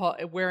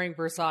RuPaul wearing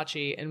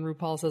Versace, and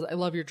RuPaul says, "I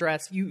love your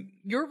dress,"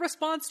 your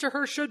response to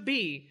her should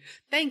be,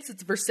 "Thanks,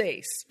 it's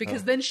Versace,"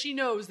 because then she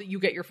knows that you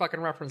get your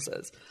fucking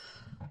references.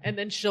 and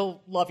then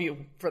she'll love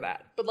you for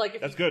that. But like,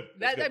 if That's good.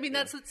 That's good. I mean,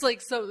 that's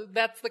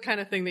the kind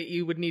of thing that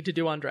you would need to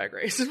do on Drag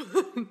Race.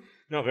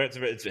 No, it's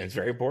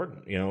very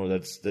important. You know,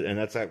 that's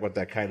what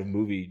that kind of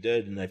movie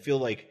did. And I feel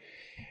like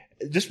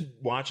just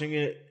watching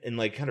it and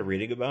like kind of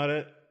reading about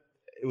it,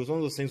 it was one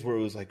of those things where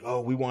it was like,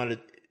 oh,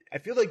 I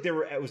feel like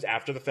it was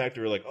after the fact.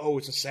 They were like, oh,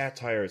 it's a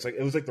satire.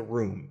 It was like The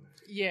Room.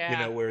 Yeah. You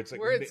know, where it's like,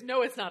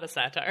 no, it's not a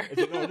satire.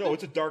 It's like, no,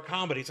 it's a dark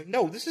comedy. It's like,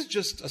 no, this is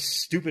just a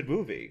stupid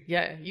movie.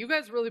 Yeah. You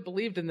guys really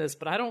believed in this,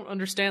 but I don't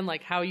understand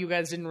like how you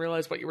guys didn't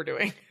realize what you were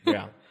doing.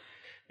 Yeah.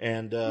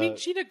 And, I mean,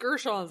 Gina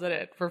Gershon's in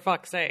it, for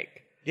fuck's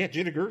sake. Yeah.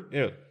 Gina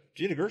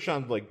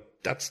Gershon, like,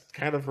 that's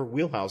kind of her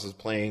wheelhouse is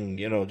playing,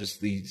 you know, just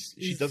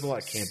she does a lot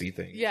of campy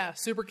things. Yeah.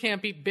 Super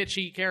campy,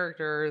 bitchy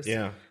characters.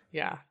 Yeah.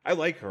 Yeah. I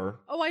like her.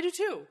 Oh, I do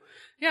too.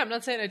 Yeah. I'm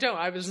not saying I don't.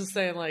 I was just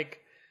saying like,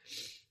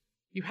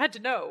 you had to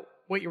know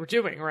what you were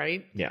doing,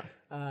 right? Yeah.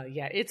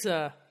 Yeah, it's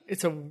a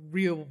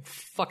real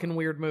fucking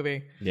weird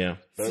movie. Yeah.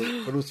 But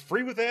it was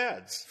free with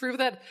ads. Free with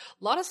that.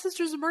 A lot of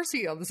Sisters of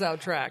Mercy on the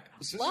soundtrack.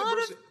 A lot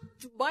of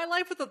My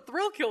Life with a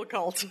Thrill Kill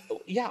Cult.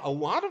 Yeah, a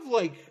lot of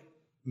like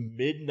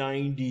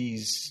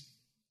mid-90s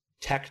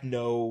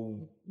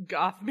techno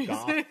goth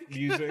music.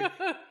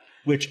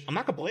 Which I'm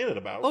not complaining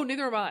about. Oh,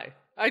 neither am I.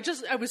 I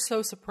was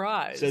so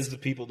surprised. Says the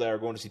people that are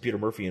going to see Peter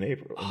Murphy in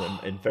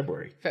in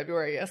February.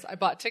 February, yes. I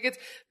bought tickets.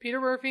 Peter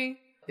Murphy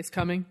is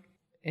coming,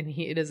 and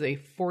it is a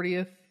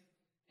 40th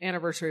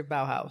anniversary of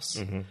Bauhaus.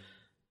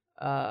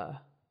 Mm-hmm.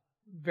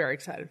 Very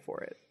excited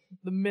for it.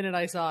 The minute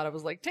I saw it, I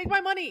was like, take my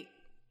money.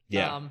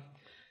 Yeah. And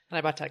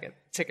I bought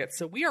tickets.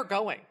 So we are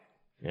going.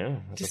 Yeah.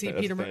 To see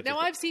Peter Murphy. Now,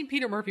 I've seen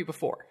Peter Murphy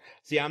before.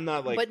 See, I'm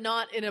not like... But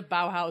not in a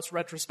Bauhaus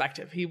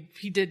retrospective.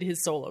 He did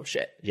his solo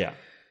shit. Yeah.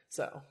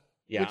 So...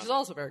 Yeah. Which is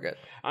also very good.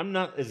 I'm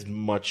not as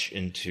much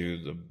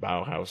into the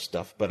Bauhaus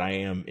stuff, but I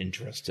am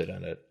interested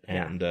in it.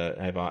 And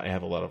I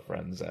have a lot of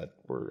friends that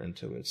were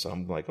into it. So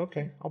I'm like,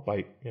 okay, I'll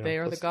bite. You know, they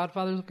are the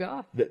godfathers of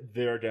goth.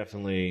 They are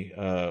definitely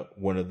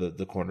one of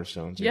the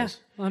cornerstones. Yes,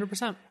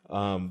 100%.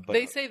 But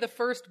they say the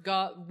first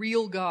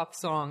real goth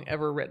song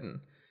ever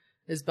written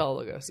is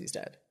Bela Lugosi's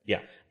Dead.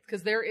 Yeah.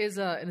 Because there is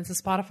and it's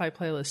a Spotify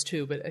playlist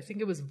too, but I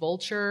think it was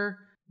Vulture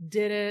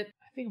did it.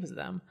 I think it was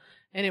them.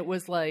 And it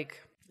was like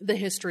the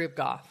history of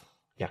goth.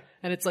 Yeah.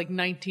 And it's like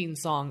 19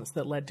 songs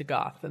that led to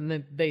goth. And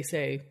then they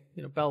say,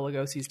 you know, Bela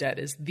Lugosi's Dead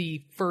is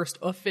the first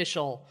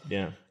official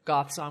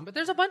goth song. But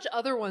there's a bunch of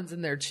other ones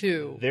in there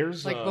too.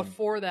 There's like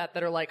before that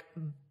are like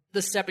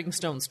the Stepping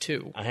Stones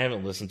too. I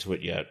haven't listened to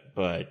it yet,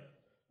 but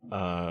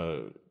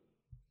the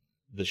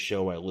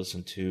show I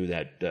listened to,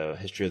 that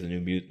History of the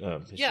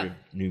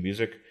New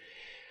Music,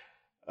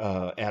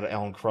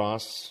 Alan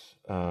Cross,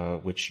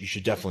 which you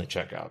should definitely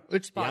check out.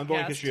 Which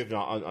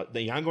podcast?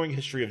 The ongoing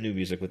history of new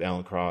music with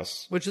Alan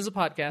Cross, which is a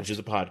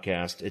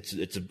podcast.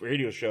 It's a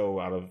radio show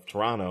out of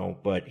Toronto,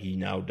 but he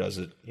now does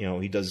it. You know,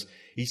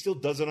 he still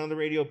does it on the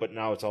radio, but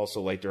now it's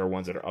also like there are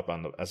ones that are up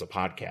as a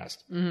podcast,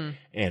 and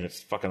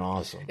it's fucking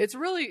awesome. It's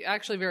really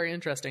actually very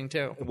interesting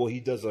too. Well, he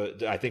does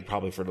I think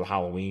probably for the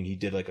Halloween he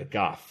did like a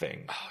goth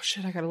thing. Oh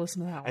shit, I gotta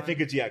listen to that one. I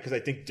think it's because I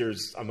think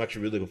I'm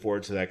actually really looking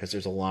forward to that because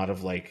there's a lot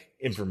of like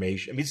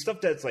information. I mean,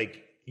 stuff that's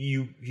like.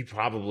 You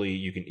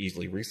can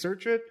easily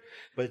research it,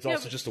 but it's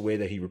also just the way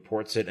that he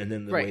reports it, and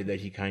then the way that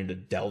he kind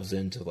of delves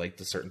into like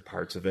the certain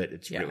parts of it.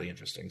 It's really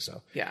interesting.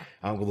 So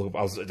I'm gonna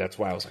look. That's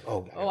why I was like,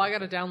 I got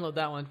to download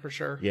that one for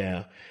sure.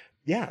 Yeah.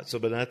 So,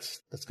 but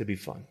that's gonna be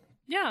fun.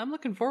 Yeah, I'm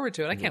looking forward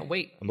to it. I can't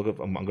wait. I'm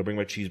gonna bring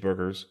my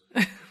cheeseburgers,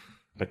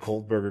 my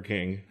cold Burger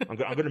King. I'm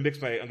gonna mix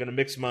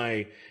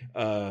my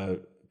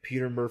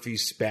Peter Murphy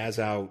spaz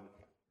out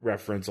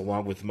reference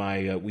along with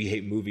my love of We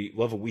Hate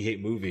Movies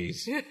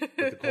with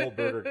the cold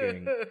Burger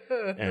King.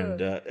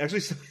 And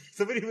actually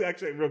somebody who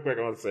real quick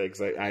I want to say, because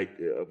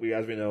we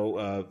as we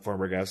know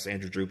former guests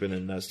Andrew Jupin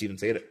and Steven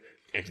Sadak.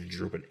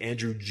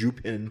 Andrew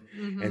Jupin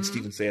and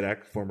Steven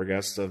Sadak, former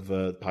guests of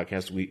the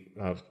podcast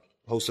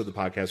host of the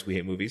podcast We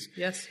Hate Movies.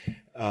 Yes.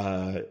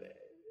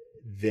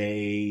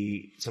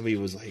 Somebody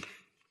was like,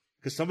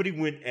 because somebody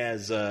went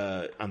as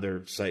on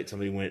their site,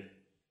 somebody went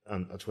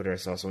on Twitter, I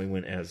saw somebody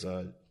went as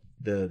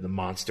the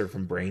monster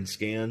from Brain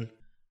Scan.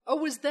 Oh,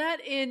 was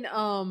that in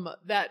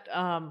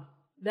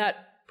that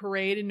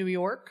parade in New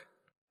York?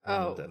 I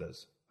don't know what that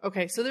is.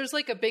 Okay, so there's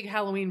like a big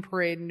Halloween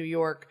parade in New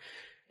York.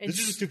 And this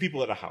is just two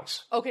people at a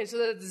house. Okay, so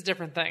that's a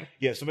different thing.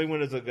 Yeah, somebody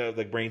went as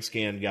the Brain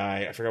Scan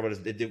guy. I forgot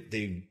what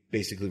they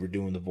basically were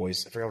doing the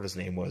voice. I forgot what his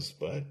name was,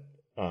 but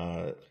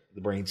the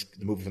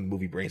movie from the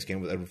movie Brain Scan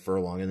with Edward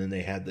Furlong, and then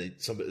they had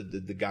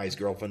the guy's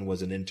girlfriend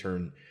was an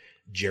intern,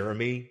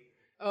 Jeremy.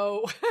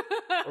 Oh.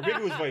 Or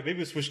maybe it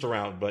was switched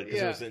around, but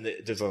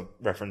there's a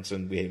reference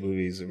in We Hate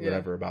Movies or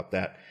whatever about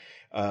that.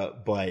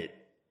 But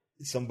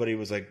somebody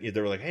was like,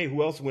 they were like, hey,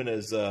 who else went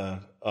as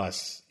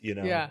us? You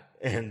know? Yeah.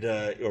 And,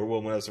 or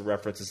one as a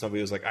reference, and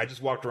somebody was like, I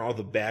just walked around with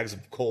a bags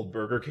of cold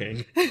Burger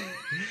King.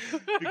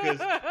 Because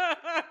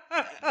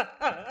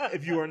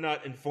if you are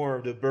not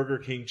informed, the Burger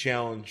King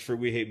challenge for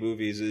We Hate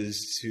Movies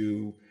is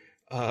to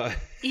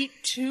eat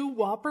 2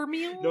 Whopper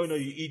meals? No,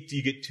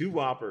 you get 2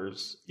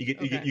 Whoppers. You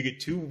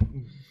get 2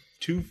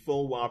 2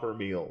 full Whopper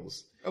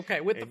meals.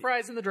 Okay, with the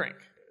fries and the drink.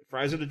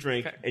 Fries and a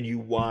drink, and you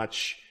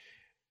watch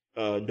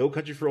No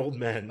Country for Old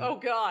Men. Oh,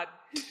 God.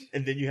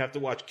 And then you have to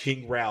watch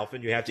King Ralph,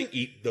 and you have to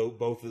eat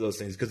both of those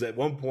things. Because at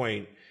one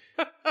point,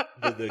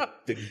 the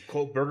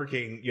cold Burger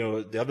King,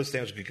 the other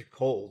sandwich could get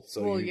cold.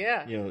 So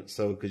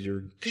because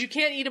you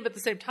can't eat them at the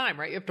same time,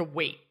 right? You have to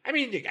wait. I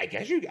mean, I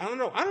guess I don't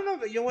know.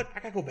 But you know what? I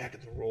gotta go back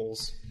at the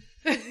rules.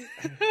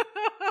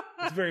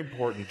 It's very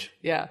important.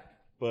 Yeah.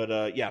 But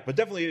but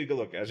definitely a good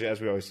look. As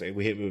we always say,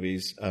 we hate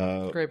movies.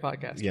 Great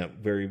podcast. Yeah,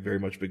 very, very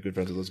much big good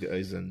friends with those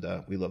guys, and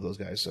we love those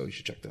guys. So you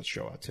should check that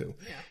show out too.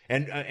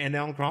 Yeah. And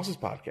Alan Cross's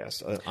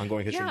podcast,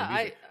 Ongoing History of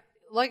Music.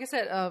 Like I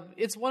said,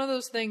 it's one of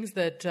those things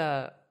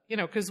that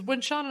because when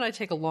Sean and I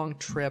take a long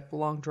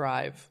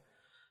drive,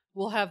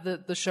 we'll have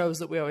the shows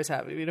that we always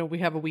have. We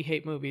have a We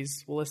Hate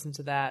Movies. We'll listen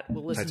to that.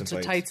 We'll listen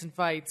to Tights and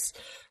Fights,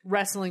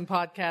 wrestling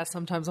podcast.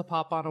 Sometimes I'll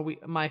pop on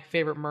My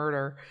Favorite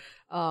Murder.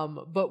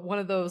 But one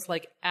of those,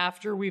 like,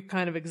 after we've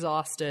kind of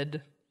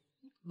exhausted,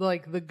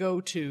 like, the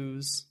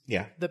go-tos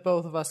that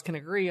both of us can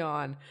agree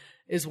on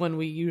is when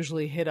we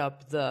usually hit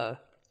up the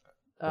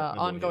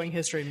ongoing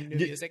history of new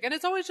music. And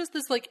it's always just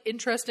this, like,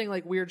 interesting,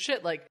 like, weird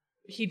shit. Like,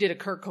 he did a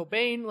Kurt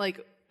Cobain,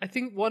 like, I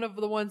think one of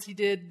the ones he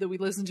did that we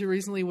listened to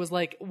recently was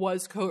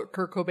Kurt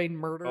Cobain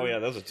murdered? Oh, yeah,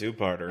 that was a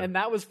 2-parter. And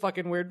that was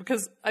fucking weird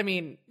because, I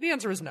mean, the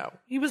answer is no.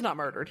 He was not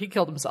murdered. He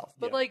killed himself.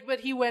 But, but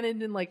he went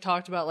in and, like,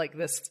 talked about, like,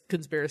 this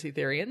conspiracy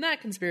theory and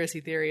that conspiracy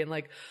theory and,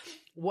 like,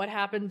 what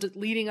happened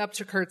leading up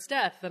to Kurt's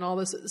death and all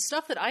this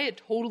stuff that I had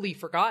totally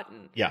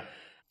forgotten. Yeah.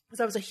 Because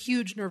I was a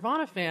huge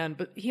Nirvana fan,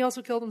 but he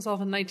also killed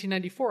himself in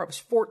 1994. I was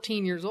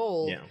 14 years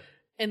old. Yeah.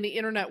 And the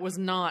internet was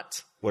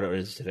not what it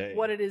is today.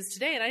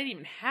 And I didn't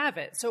even have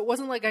it. So it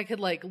wasn't like I could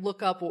like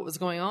look up what was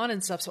going on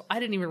and stuff. So I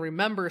didn't even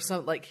remember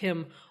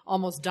him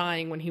almost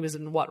dying when he was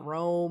in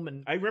Rome.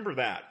 And I remember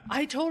that.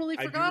 I totally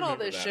forgot all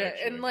this shit.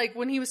 Actually. And like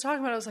when he was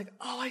talking about it, I was like,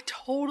 oh, I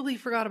totally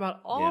forgot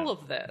about all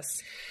of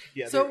this.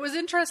 Yeah, so it was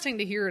interesting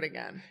to hear it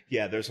again.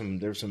 Yeah, there's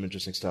some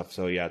interesting stuff.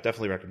 So yeah,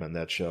 definitely recommend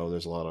that show.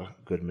 There's a lot of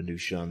good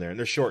minutia on there. And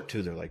they're short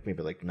too. They're like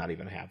maybe like not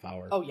even a half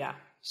hour. Oh yeah.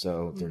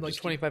 So they're like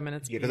 25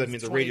 minutes. Yeah, because that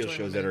means the radio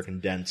shows that are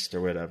condensed or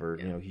whatever.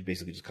 Yeah. He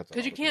basically just cuts out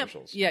all the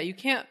commercials. Yeah, you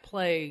can't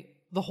play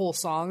the whole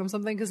song of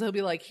something because he'll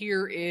be like,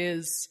 "Here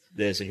is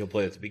this," and he'll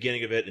play at the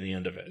beginning of it and the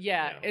end of it.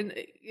 Yeah, and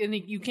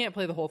you can't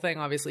play the whole thing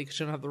obviously because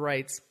you don't have the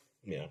righs.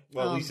 Yeah,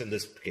 well, at least in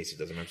this case, he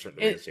doesn't. I'm certain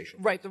the radio station,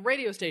 right? The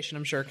radio station,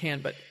 I'm sure can,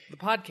 but the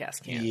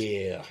podcast can't.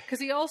 Yeah, because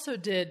he also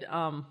did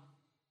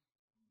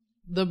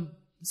the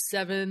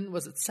 7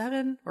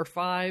 or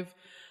 5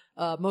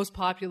 most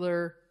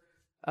popular.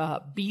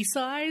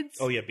 B-sides.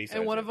 Oh yeah, B-sides.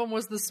 And one of them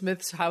was the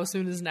Smiths' How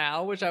Soon Is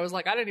Now, which I was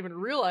like, I didn't even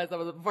realize that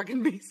was a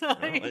fucking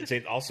B-side.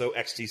 And also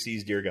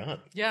XTC's Dear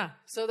God. Yeah.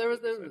 So there was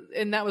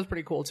and that was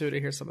pretty cool too to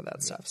hear some of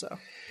that stuff.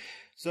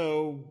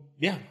 So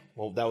yeah,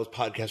 well, that was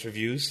podcast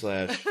reviews /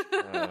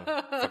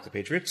 Fuck the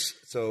Patriots.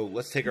 So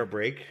let's take our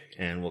break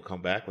and we'll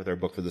come back with our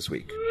book for this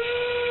week.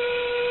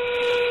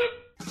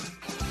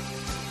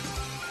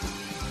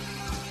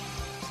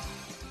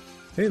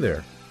 Hey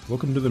there.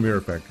 Welcome to the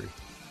Mirror Factory.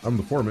 I'm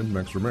the foreman,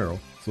 Max Romero,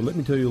 so let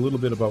me tell you a little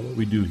bit about what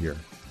we do here.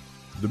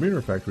 The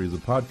Mirror Factory is a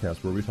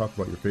podcast where we talk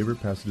about your favorite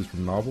passages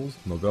from novels,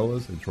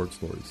 novellas, and short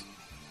stories.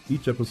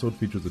 Each episode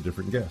features a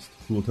different guest,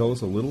 who will tell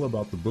us a little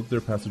about the book their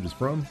passage is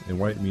from and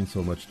why it means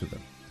so much to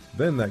them.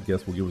 Then that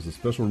guest will give us a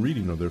special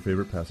reading of their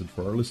favorite passage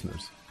for our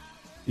listeners.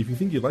 If you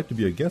think you'd like to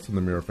be a guest in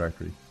the Mirror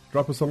Factory,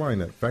 drop us a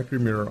line at Factory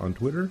Mirror on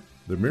Twitter,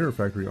 the Mirror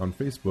Factory on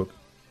Facebook,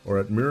 or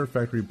at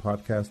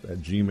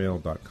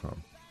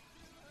mirrorfactorypodcast@gmail.com.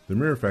 The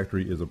Mirror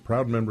Factory is a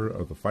proud member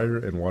of the Fire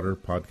and Water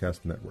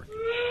Podcast Network.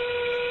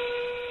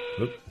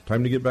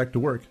 Time to get back to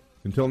work.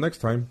 Until next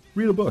time,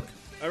 read a book.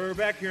 All right, we're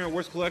back here on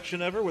Worst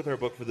Collection Ever with our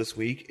book for this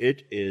week.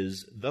 It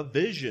is The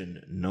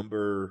Vision,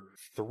 number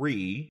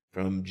 3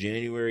 from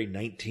January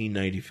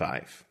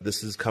 1995.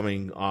 This is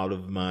coming out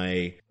of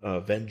my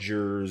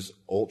Avengers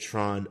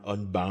Ultron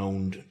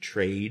Unbound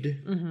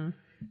trade,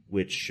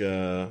 which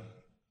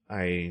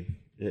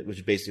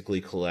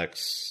basically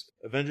collects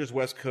Avengers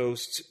West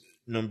Coast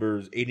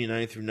numbers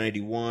 89 through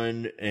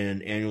 91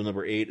 and annual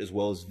number 8, as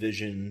well as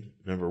Vision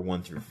number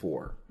 1 through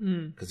 4.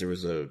 Because there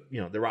was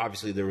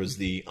there was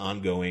the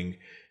ongoing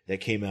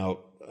that came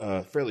out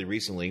fairly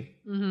recently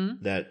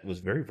that was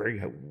very, very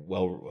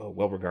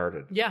well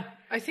regarded. Yeah,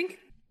 I think,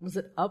 was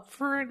it up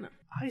for an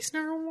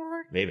Eisner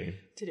Award? Maybe.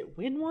 Did it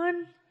win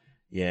one?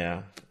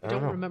 Yeah, I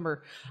don't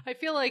remember. I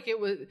feel like it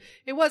was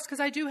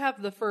because I do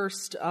have the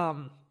first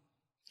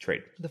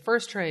trade. The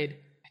first trade.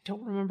 I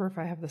don't remember if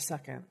I have the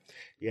second.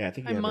 Yeah, I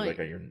think you have it like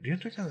on your. Do you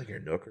have it like your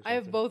Nook or something? I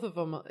have both of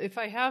them. If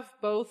I have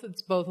both,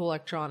 it's both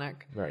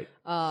electronic. Right.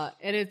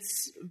 And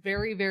it's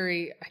very,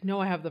 very. I know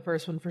I have the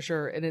first one for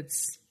sure, and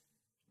it's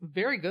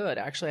very good.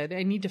 Actually,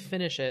 I need to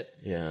finish it.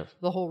 Yeah.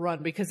 The whole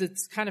run because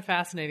it's kind of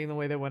fascinating the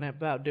way they went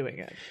about doing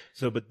it.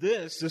 So, but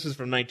this is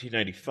from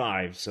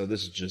 1995. So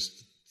this is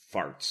just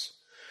farts.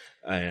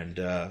 And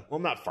well,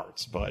 not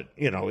farts, but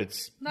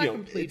it's not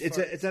complete. It's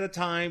at a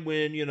time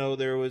when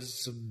there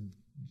was some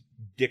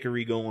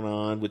dickery going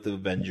on with the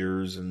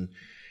Avengers, and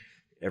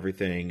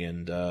everything.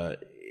 And,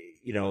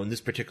 in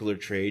this particular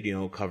trade,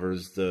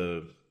 covers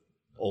the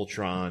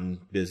Ultron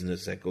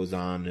business that goes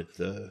on at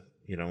the,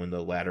 in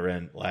the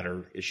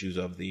latter issues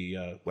of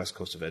the West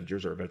Coast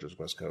Avengers or Avengers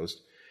West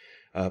Coast.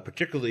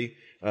 Particularly,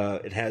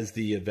 it has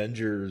the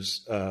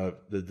Avengers, what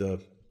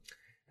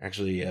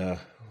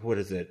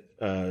is it?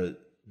 The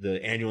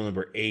annual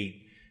number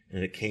 8,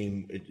 and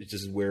this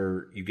is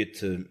where you get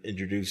to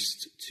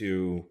introduced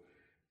to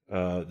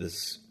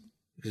this,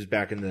 because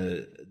back in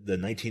the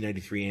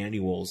 1993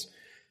 annuals,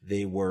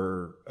 they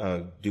were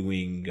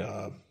doing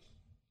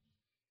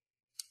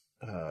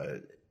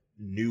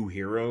new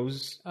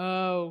heroes.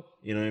 Oh.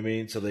 You know what I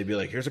mean? So they'd be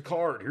like, here's a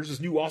card. Here's this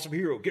new awesome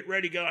hero. Get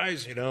ready,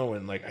 guys.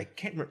 And like, I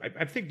can't remember.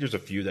 I think there's a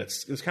few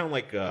it's kind of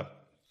like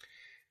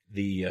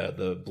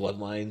the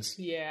Bloodlines.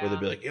 Yeah. Where they'd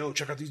be like, yo,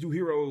 check out these new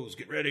heroes.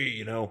 Get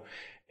ready,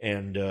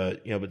 And,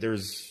 but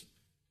there's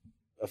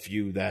a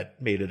few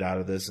that made it out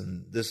of this.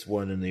 And this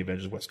one in the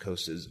Avengers West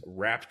Coast is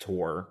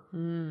Raptor.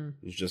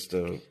 Who's just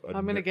I'm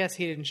going to guess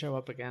he didn't show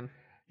up again.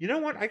 You know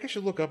what? I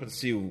should look up and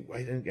see.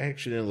 I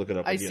actually didn't look it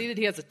up. I see that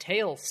he has a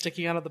tail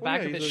sticking out of the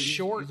back of his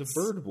shorts. He's a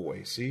bird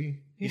boy. See,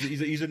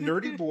 he's a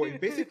nerdy boy.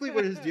 Basically,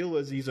 what his deal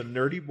is, he's a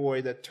nerdy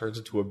boy that turns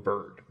into a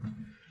bird.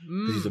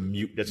 He's a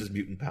mutant. That's his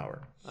mutant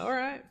power. All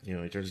right. He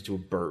turns into a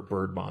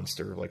bird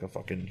monster, like a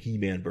fucking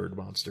He-Man bird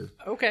monster.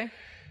 Okay.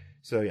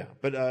 So yeah,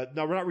 but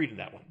no, we're not reading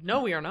that one.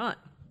 No, we are not.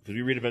 Because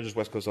we read Avengers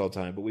West Coast all the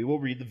time, but we will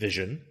read The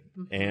Vision.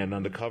 And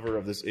on the cover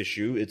of this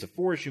issue, it's a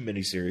 4-issue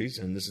miniseries,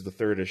 and this is the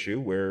 3rd issue,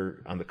 where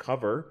on the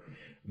cover,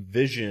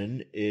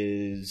 Vision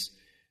is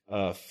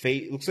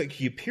looks like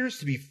he appears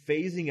to be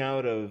phasing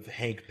out of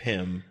Hank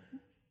Pym.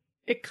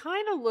 It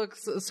kind of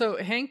looks so.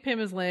 Hank Pym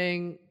is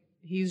laying.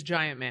 He's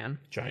Giant Man.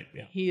 Giant,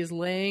 yeah. He is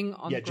laying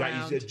on the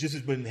ground. Just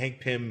as when Hank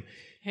Pym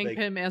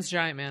as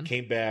Giant Man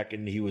came back,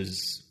 and he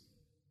was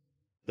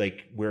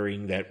like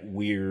wearing that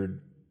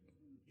weird.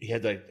 He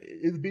had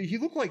he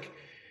looked like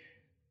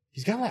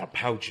he's got a lot of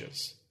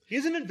pouches.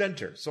 He's an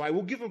inventor, so I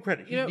will give him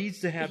credit. He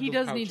needs to have. He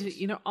does need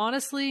to.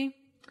 Honestly,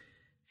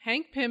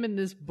 Hank Pym in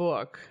this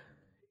book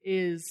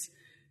is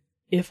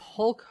if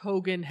Hulk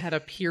Hogan had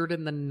appeared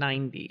in the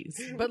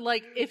 90s, but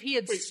like if he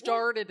had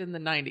started in the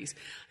 90s,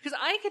 because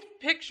I could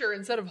picture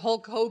instead of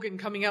Hulk Hogan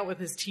coming out with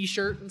his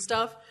T-shirt and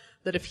stuff,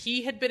 that if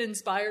he had been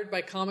inspired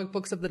by comic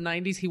books of the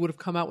 90s, he would have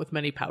come out with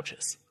many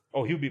pouches.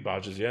 Oh, he would be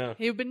pouches, yeah.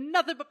 He would be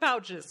nothing but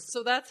pouches.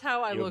 So that's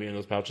how I You'll look. be in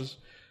those pouches?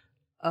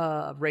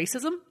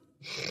 Racism?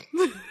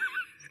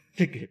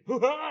 Oh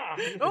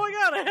my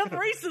god, I have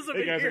racism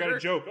hey guys, in here. I got a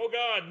joke. Oh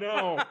god,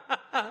 no.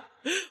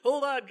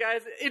 Hold on,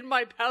 guys. In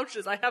my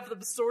pouches, I have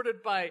them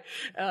sorted by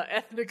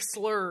ethnic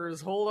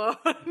slurs. Hold on.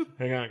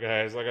 Hang on,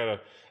 guys. I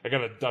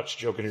got a Dutch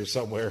joke in here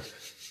somewhere.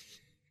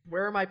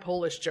 Where are my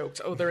Polish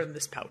jokes? Oh, they're in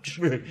this pouch.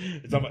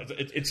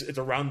 It's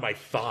around my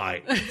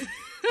thigh.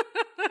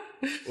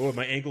 Oh,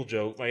 my ankle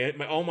joke.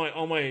 All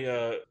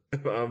my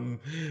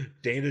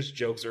Danish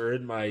jokes are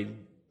on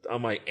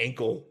my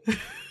ankle.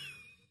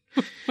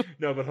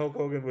 No, but Hulk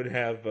Hogan would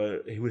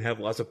have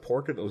lots of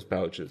pork in those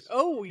pouches.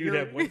 Oh, he would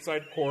have one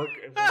side pork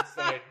and one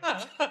side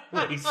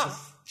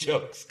racist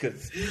jokes.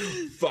 Because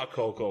fuck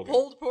Hulk Hogan.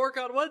 Pulled pork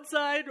on one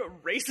side,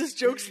 racist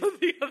jokes on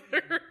the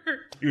other.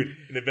 Dude,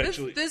 and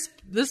eventually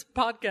this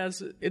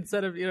podcast,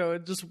 instead of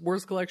just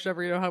worst collection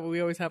ever, how we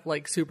always have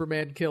like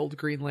Superman killed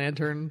Green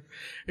Lantern,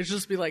 it's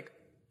just be like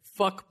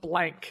fuck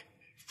blank.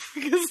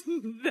 Because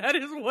that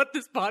is what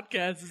this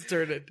podcast has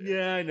turned into.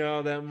 Yeah, I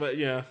know that, but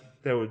yeah,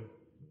 that would.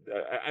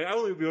 I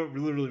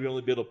literally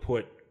only be able to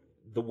put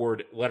the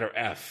word letter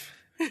F.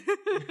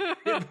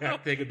 In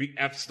fact, they could be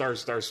F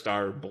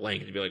star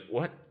blank. You'd be like,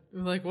 what?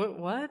 Like, what?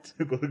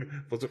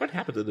 What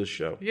happened to this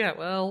show? Yeah,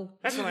 well.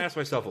 That's what I ask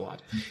myself a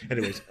lot.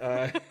 Anyways,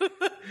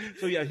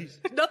 so yeah,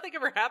 nothing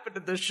ever happened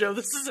in this show.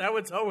 This is how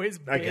it's always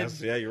been. I guess,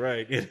 yeah, you're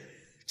right.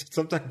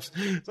 Sometimes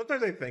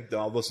I think that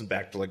I'll listen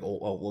back to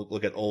I'll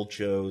look at old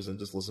shows and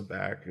just listen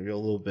back a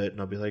little bit,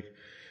 and I'll be like,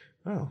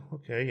 oh,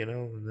 okay, and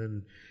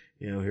then,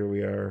 here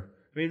we are.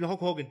 I mean, Hulk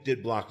Hogan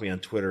did block me on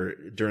Twitter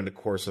during the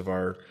course of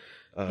our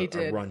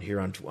run here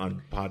on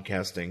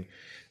podcasting,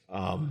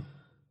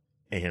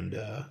 and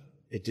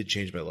it did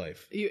change my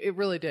life. It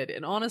really did.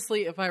 And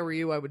honestly, if I were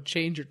you, I would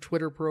change your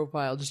Twitter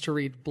profile just to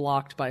read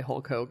 "blocked by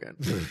Hulk Hogan."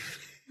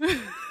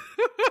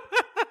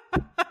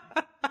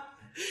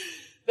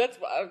 That's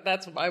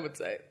what I would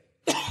say.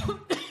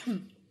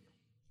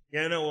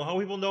 Yeah, I know. Well, how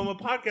people know I'm a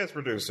podcast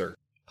producer?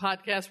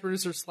 Podcast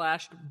producer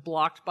 /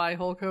 blocked by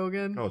Hulk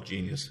Hogan. Oh,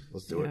 genius!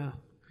 Let's do it.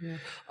 Yeah.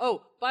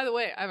 Oh, by the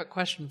way, I have a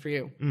question for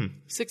you.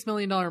 $6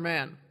 Million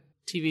Man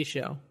TV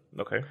show.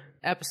 Okay.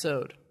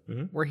 Episode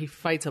where he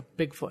fights a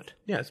Bigfoot.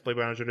 Yeah, it's played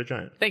by Andre the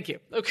Giant. Thank you.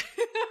 Okay.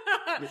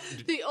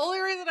 The only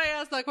reason I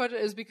asked that question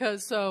is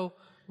because,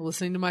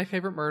 listening to My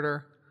Favorite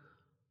Murder,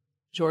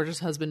 George's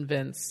husband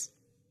Vince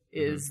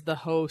is the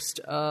host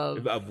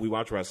of We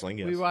Watch Wrestling,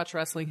 yes. We Watch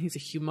Wrestling. He's a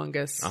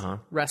humongous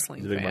wrestling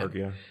He's a big fan. mark,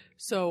 yeah.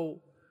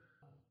 So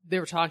they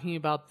were talking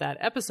about that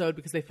episode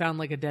because they found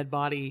like a dead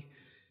body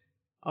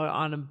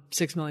on a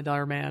 $6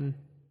 Million Man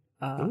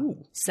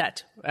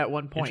set at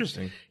one point.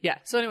 Interesting. Yeah.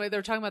 So anyway, they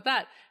were talking about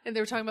that, and they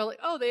were talking about like,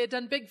 oh, they had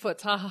done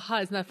Bigfoots. Ha ha ha!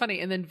 Isn't that funny?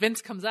 And then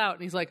Vince comes out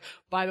and he's like,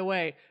 by the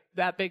way,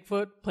 that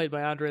Bigfoot played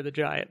by Andre the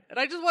Giant. And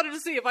I just wanted to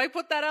see if I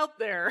put that out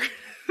there.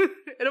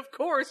 And of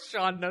course,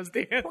 Sean knows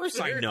the answer. Of course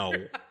I know.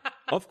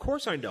 Of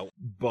course I know.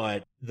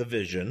 But the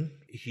Vision,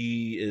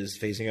 he is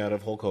phasing out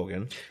of Hulk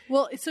Hogan.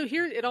 Well, so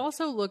here it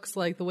also looks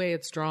like the way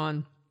it's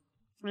drawn.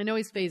 I know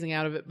he's phasing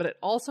out of it, but it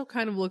also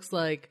kind of looks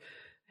like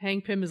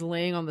Hank Pym is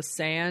laying on the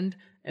sand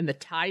and the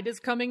tide is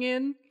coming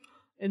in.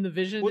 And the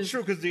Vision Well, is...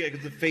 true, because the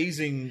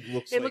phasing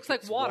looks It looks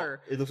like water.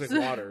 It looks like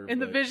water.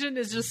 And but... the Vision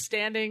is just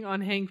standing on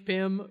Hank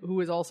Pym,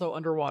 who is also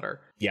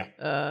underwater. Yeah.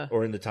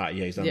 Or in the tide.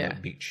 Yeah, he's on the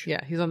beach.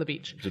 Yeah, he's on the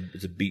beach.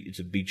 It's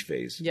a beach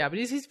phase. Yeah, but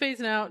he's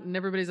phasing out, and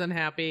everybody's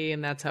unhappy,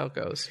 and that's how it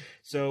goes.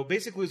 So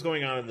basically what's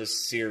going on in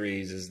this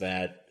series is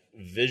that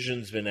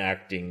Vision's been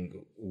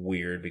acting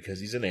weird because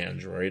he's an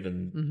android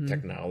and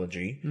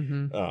technology,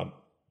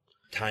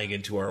 tying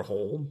into our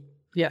whole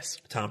Yes.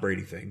 Tom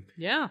Brady thing.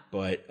 Yeah.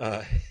 But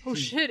oh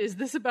shit, is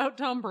this about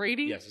Tom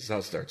Brady? yes, this is how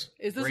it starts.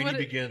 Is this Brady what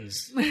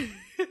begins.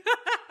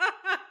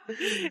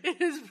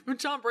 Is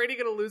Tom Brady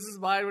going to lose his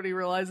mind when he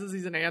realizes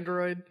he's an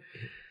android?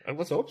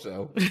 Let's hope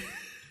so.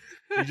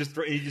 He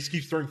just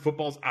keeps throwing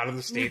footballs out of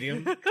the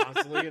stadium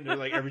constantly, and they're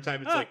like every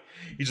time it's like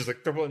he's just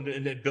like throw, and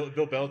then Bill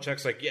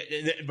Belichick's like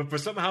but for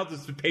somehow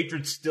the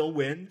Patriots still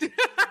win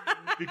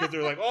because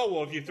they're like, oh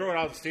well, if you throw it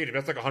out of the stadium,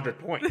 that's like 100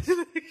 points.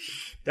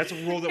 That's a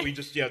rule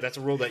that that's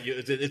a rule that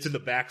it's in the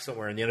back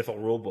somewhere in the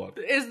NFL rule book.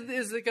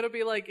 Is it going to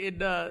be like in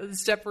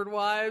Stepford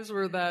Wives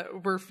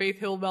where Faith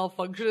Hill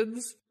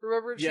malfunctions?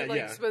 Remember, she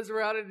spins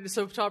around, and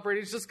so Tom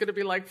Brady's just going to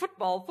be like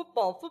football.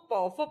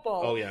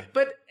 Oh yeah.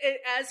 But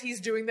as he's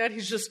doing that,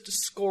 he's just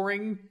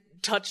scoring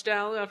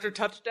touchdown after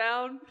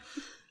touchdown.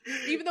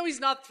 Even though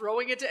he's not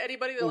throwing it to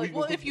anybody, they're like,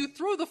 well, if you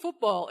throw the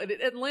football and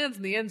it lands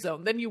in the end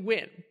zone, then you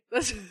win.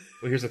 Well,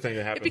 here's the thing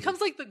that happens. It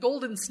becomes like the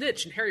golden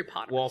snitch in Harry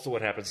Potter. Well, also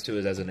what happens too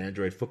is as an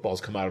android,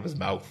 footballs come out of his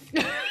mouth.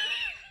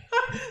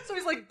 So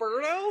he's like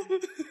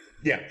Birdo?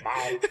 Yeah.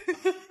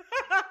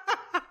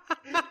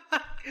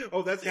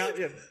 Oh, that's how.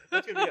 Yeah,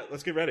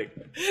 let's get ready.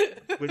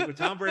 When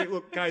Tom Brady,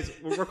 look, guys,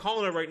 we're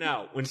calling it right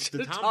now. When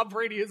Tom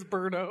Brady is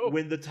Birdo.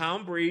 When the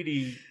Tom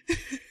Brady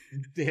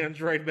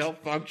android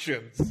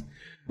malfunctions,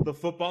 the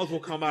footballs will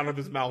come out of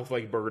his mouth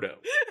like Birdo.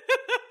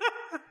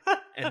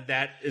 And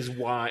that is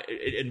why,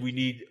 and we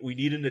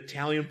need an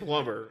Italian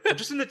plumber, or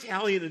just an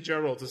Italian in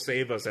general, to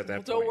save us at that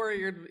point. Don't worry,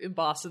 you're in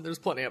Boston. There's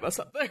plenty of us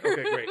up there.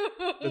 Okay, great.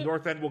 The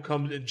North End will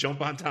come and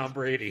jump on Tom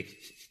Brady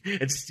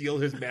and steal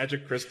his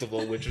magic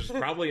crystal, which is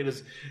probably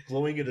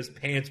glowing in his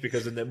pants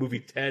because in that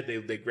movie Ted,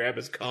 they grab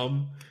his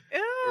cum.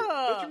 Yeah.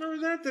 Don't you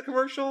remember that, the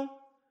commercial?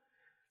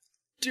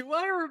 Do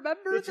I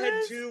remember the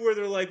Ted 2 where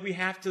they're like, we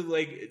have to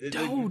like...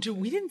 No, dude,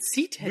 we didn't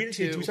see Ted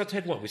 2. We saw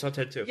Ted 1. We saw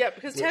Ted 2. Yeah,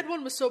 because Ted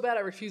 1 was so bad I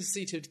refused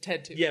to see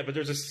Ted 2. Yeah, but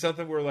there's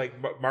something where like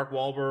Mark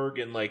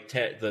Wahlberg and like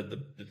Ted,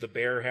 the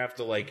bear have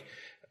to like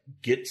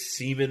get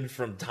semen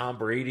from Tom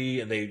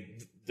Brady, and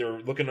they're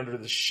looking under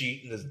the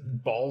sheet and his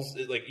balls,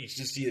 like you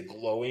just see it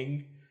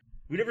glowing.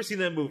 We've never seen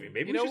that movie.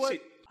 Maybe you know what?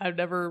 I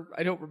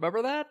don't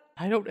remember that.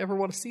 I don't ever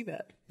want to see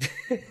that.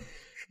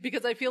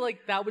 Because I feel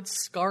like that would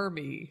scar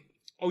me.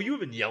 Oh,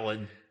 you've been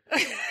yelling.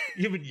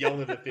 You've been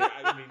yelling at the.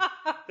 I mean,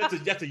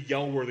 that's a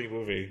yell-worthy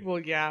movie. Well,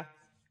 yeah.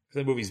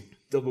 Those movies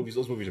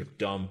are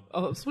dumb.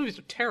 Oh, those movies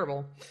are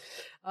terrible.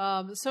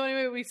 So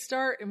anyway, we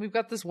start, and we've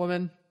got this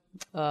woman,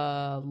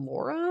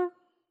 Laura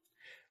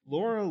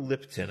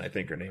Lipton, I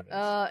think her name is.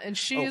 And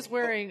she is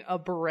wearing a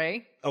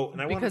beret. Oh,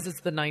 and because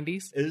it's the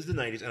 90s. It is the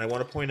 90s, and I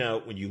want to point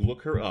out when you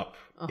look her up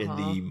in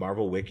the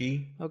Marvel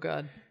Wiki. Oh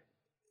God.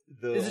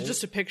 Is it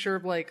just a picture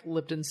of like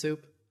Lipton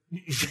soup?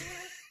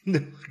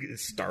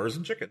 Stars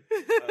and chicken.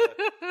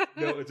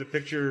 No, it's a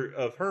picture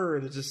of her,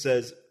 and it just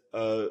says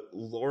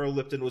Laura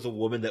Lipton was a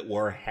woman that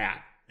wore a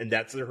hat. And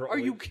that's her. Are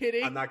you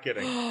kidding? I'm not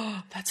kidding.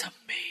 That's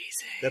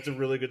amazing. That's a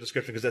really good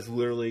description because that's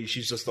literally,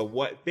 she's just a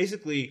what?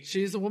 Basically,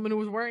 she's a woman who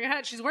was wearing a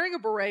hat. She's wearing a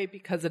beret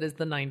because it is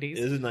the 90s. It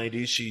is the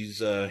 90s. She's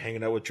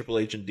hanging out with Triple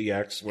H and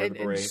DX wearing a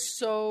beret. And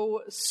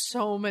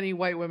so many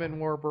white women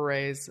wore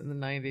berets in the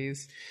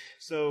 90s.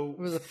 So it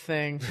was a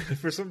thing.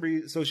 For some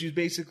reason, so she's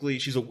basically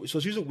she's a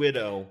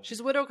widow. She's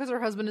a widow because her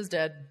husband is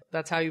dead.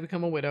 That's how you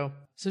become a widow.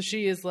 So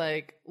she is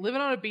like living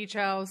on a beach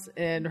house,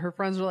 and her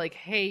friends are like,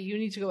 "Hey, you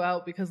need to go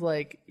out because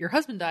like your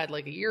husband died over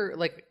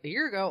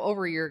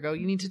a year ago.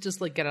 You need to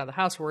just like get out of the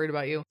house. We're worried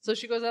about you." So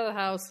she goes out of the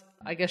house.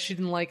 I guess she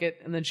didn't like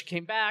it, and then she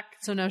came back.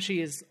 So now she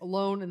is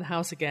alone in the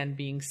house again,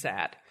 being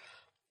sad.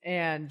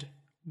 And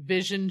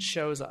Vision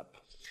shows up.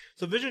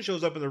 So Vision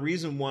shows up, and the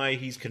reason why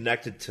he's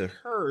connected to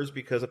her is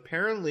because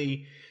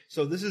apparently,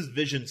 so this is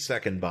Vision's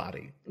second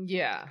body.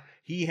 Yeah.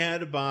 He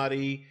had a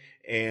body,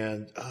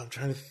 and I'm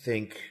trying to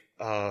think.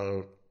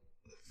 I'm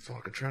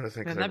trying to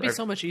think. Man, that'd be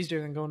so much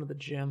easier than going to the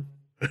gym.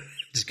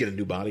 Just get a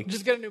new body.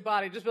 Just get a new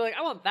body. Just be like,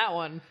 I want that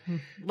one.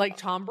 Like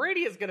Tom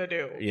Brady is going to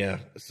do. Yeah.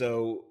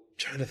 So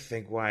trying to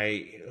think why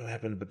it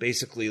happened, but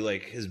basically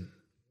like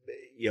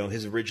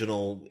his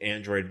original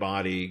android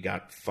body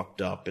got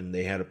fucked up and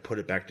they had to put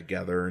it back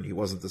together and he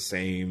wasn't the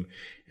same.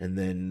 And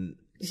then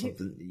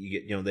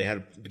something they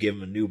had to give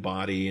him a new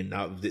body. And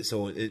now,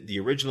 the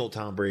original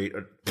Tom Brady,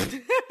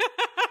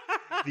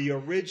 the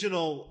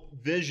original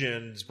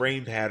Vision's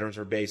brain patterns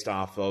are based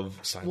off of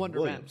Simon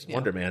Williams,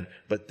 Wonder Man.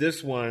 But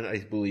this one, I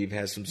believe,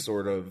 has some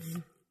sort of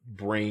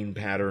brain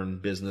pattern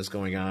business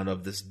going on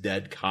of this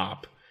dead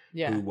cop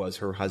who was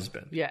her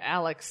husband. Yeah,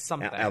 Alex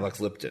something. Alex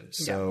Lipton.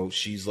 So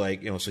she's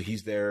like, so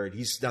he's there. And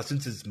he's now,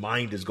 since his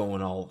mind is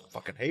going all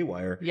fucking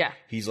haywire. Yeah.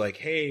 He's like,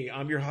 hey,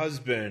 I'm your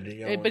husband.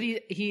 But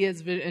he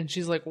is, and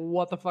she's like,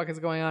 what the fuck is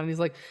going on? And he's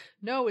like,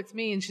 no, it's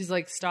me. And she's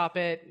like, stop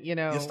it.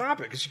 Yeah, stop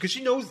it. Because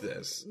she knows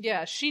this.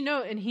 Yeah, she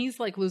knows. And he's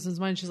like losing his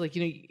mind. She's like,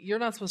 you're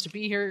not supposed to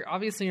be here.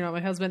 Obviously, you're not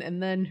my husband.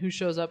 And then who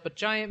shows up but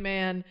Giant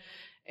Man.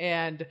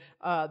 And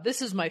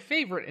this is my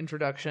favorite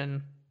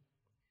introduction.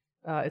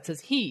 It says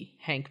he,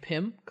 Hank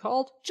Pym,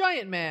 called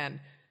Giant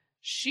Man.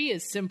 She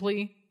is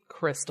simply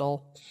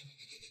Crystal.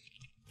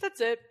 That's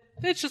it.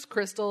 It's just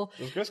Crystal.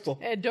 It's Crystal.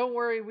 And don't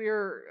worry,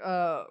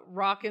 we're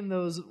rocking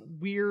those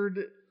weird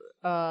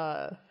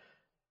 90s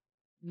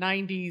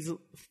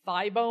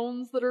thigh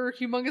bones that are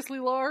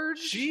humongously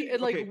large and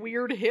like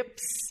weird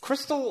hips.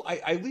 Crystal,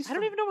 I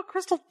don't even know what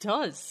Crystal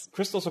does.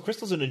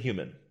 Crystal's an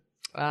Inhuman.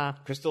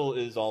 Crystal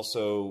was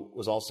also.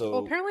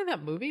 Well, apparently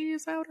that movie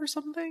is out or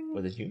something.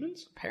 With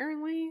Inhumans?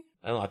 Apparently.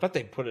 I don't know. I thought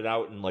they put it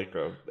out in like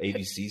a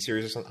ABC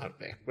series or something. I don't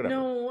know. Whatever.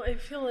 No, I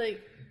feel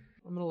like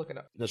I'm gonna look it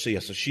up. No, so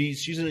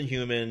she's an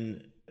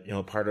Inhuman.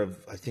 Part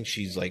of, I think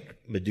she's like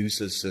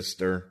Medusa's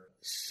sister.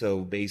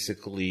 So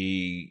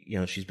basically,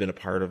 she's been a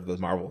part of the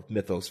Marvel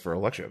mythos for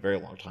a very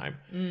long time.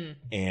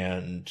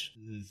 And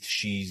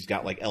she's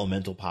got like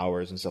elemental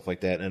powers and stuff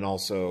like that. And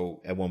also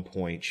at one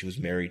point she was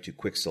married to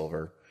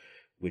Quicksilver,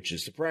 which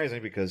is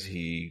surprising because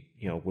he,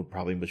 would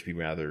probably much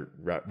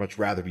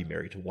rather be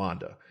married to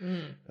Wanda,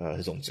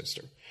 his own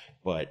sister.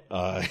 But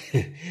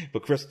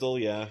Crystal,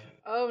 yeah.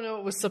 Oh no,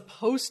 it was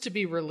supposed to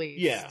be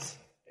released. Yeah,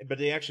 but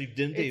they actually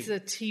didn't. It's a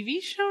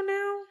TV show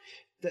now.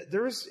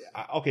 There was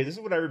okay. This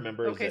is what I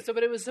remember. Okay,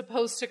 but it was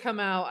supposed to come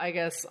out, I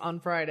guess, on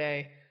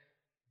Friday.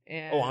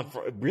 And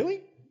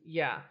really?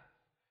 Yeah.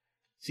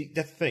 See,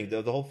 that's the thing.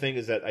 The whole thing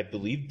is that I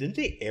believe didn't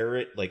they air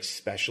it like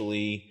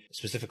specifically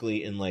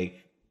in like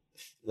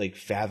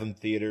Fathom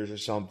theaters or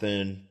something?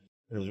 And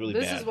it was really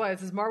bad. This is why it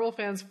says Marvel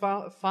fans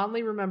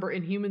fondly remember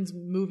Inhumans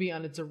movie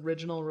on its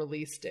original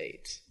release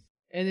date,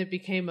 and it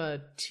became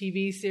a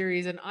TV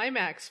series, an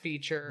IMAX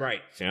feature.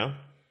 Right. Yeah.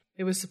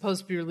 It was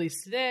supposed to be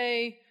released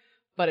today,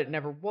 but it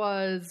never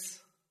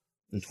was.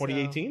 In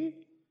 2018?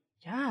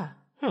 Yeah.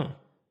 Huh.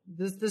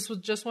 This was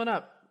just went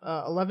up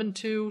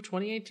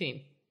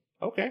 11/2/2018.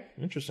 Okay,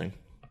 interesting.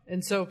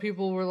 And so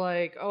people were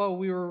like, "Oh,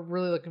 we were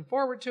really looking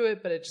forward to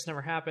it, but it just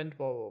never happened."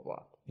 Blah blah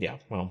blah. Yeah,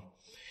 well,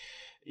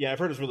 yeah, I've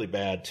heard it's really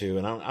bad too,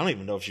 and I don't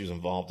even know if she was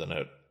involved in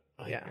it.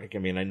 Yeah, I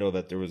mean, I know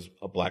that there was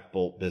a Black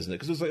Bolt business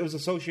because it was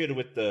associated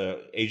with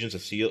the Agents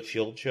of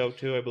S.H.I.E.L.D. show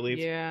too, I believe.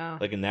 Yeah,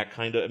 like in that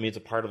kind of. I mean, it's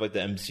a part of like the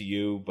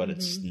MCU, but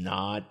it's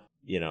not.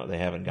 They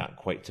haven't gotten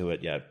quite to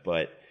it yet.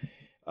 But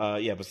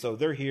but so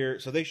they're here,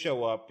 so they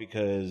show up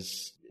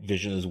because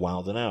Vision is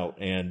wilding out,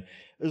 and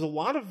there's a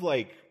lot of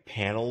like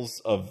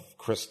panels of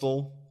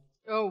Crystal.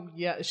 Oh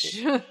yeah,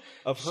 she's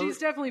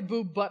definitely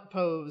boob butt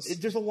pose.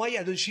 There's a lot.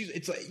 Yeah,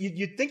 it's like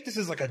you'd think this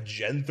is like a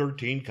Gen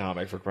 13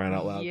 comic for crying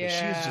out loud.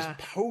 Yeah, she's just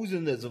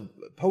posing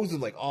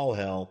like all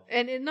hell.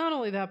 And not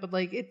only that, but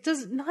like it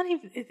does not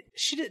even.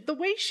 The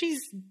way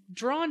she's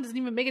drawn doesn't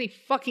even make any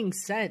fucking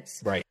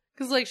sense. Right.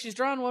 Because like she's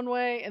drawn one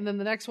way, and then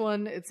the next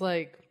one, it's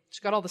like she's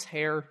got all this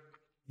hair.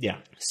 Yeah,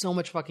 so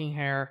much fucking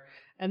hair.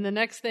 And the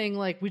next thing,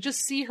 like, we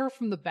just see her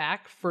from the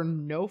back for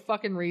no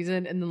fucking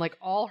reason. And then, like,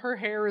 all her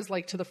hair is,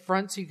 like, to the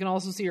front so you can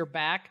also see her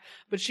back.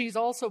 But she's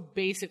also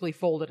basically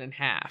folded in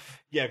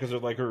half. Yeah, because,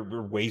 like,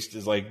 her waist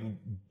is, like,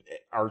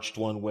 arched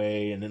one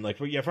way. And then, like,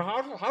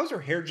 how's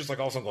her hair just, like,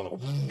 all of a sudden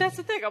going... That's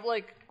the thing. I'm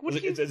like,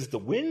 is it the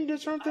wind or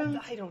something?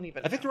 I don't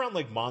even know. I think they're on,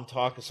 like,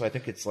 Montauk, so I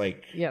think it's,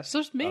 like... Yeah,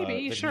 so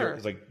maybe, sure.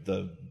 It's, like,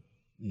 the...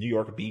 New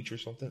York Beach or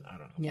something? I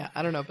don't know. Yeah,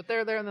 I don't know. But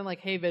they're there and then like,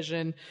 hey,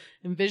 Vision.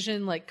 And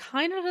Vision like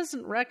kind of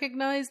doesn't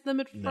recognize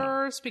them at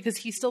first because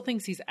he still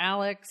thinks he's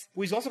Alex.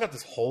 Well, he's also got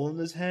this hole in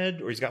his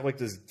head, or he's got like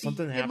this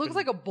something happened. It looks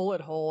like a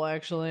bullet hole,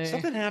 actually.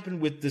 Something happened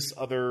with this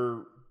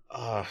other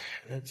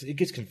it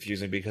gets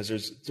confusing because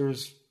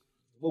there's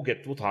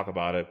we'll talk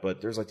about it,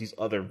 but there's like these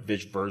other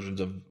versions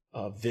of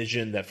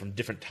Vision that from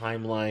different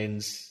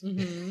timelines.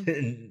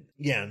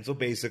 and so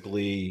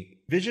basically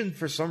Vision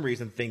for some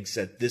reason thinks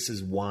that this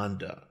is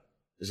Wanda.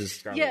 This is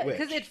Scarlet Witch.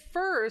 Because at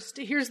first,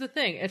 here's the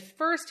thing. At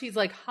first, he's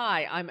like,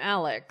 hi, I'm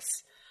Alex.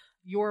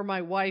 You're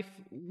my wife,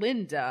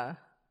 Linda,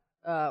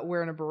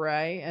 wearing a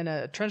beret and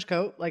a trench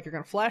coat, like you're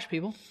going to flash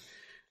people.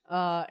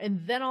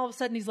 And then all of a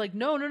sudden, he's like,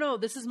 no,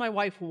 this is my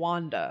wife,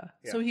 Wanda.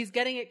 Yeah. So he's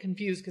getting it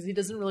confused because he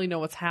doesn't really know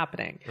what's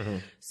happening.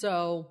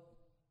 So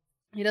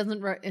he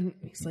doesn't, and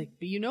he's like,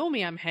 but you know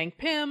me, I'm Hank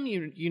Pym.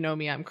 You know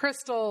me, I'm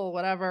Crystal,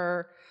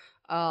 whatever.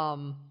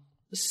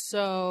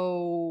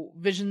 So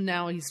Vision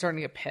now he's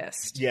starting to get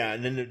pissed. Yeah,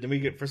 and then we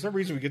get, for some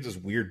reason, we get this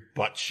weird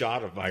butt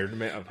shot of Iron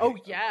Man.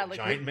 Like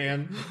Giant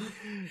Man.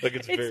 Like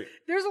it's very.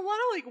 There's a lot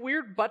of like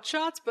weird butt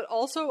shots, but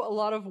also a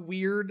lot of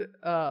weird.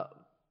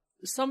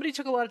 Somebody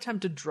took a lot of time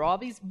to draw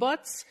these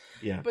butts,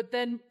 but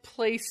then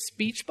place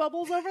speech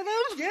bubbles over them.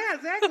 Yeah,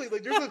 exactly.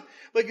 Like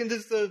there's in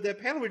this that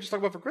panel we just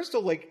talked about for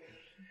Crystal, like.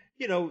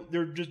 You know,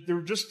 they're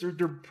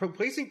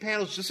placing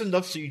panels just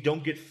enough so you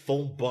don't get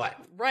full butt,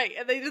 right?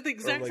 And they did the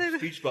exact same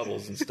speech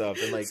bubbles and stuff,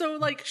 and like so,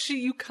 like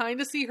you kind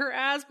of see her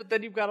ass, but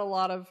then you've got a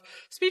lot of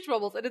speech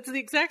bubbles, and it's the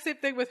exact same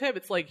thing with him.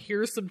 It's like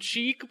here's some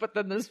cheek, but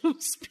then there's some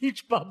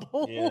speech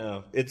bubble.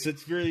 Yeah, it's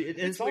really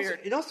it's weird.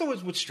 Also, it also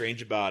is what's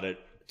strange about it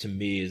to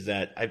me is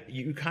that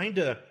you kind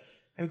of.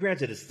 I mean,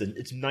 granted,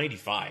 it's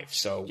 95,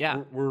 so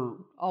we're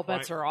all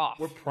bets are off.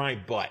 We're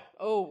prime butt.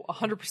 Oh,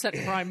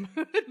 100% prime.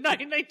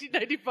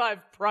 1995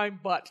 prime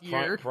butt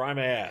year. Prime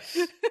ass.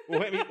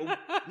 Well, I mean,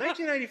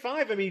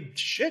 1995. I mean,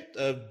 shit.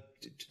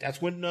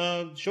 That's when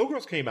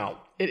Showgirls came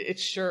out. It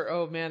sure.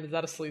 Oh man, is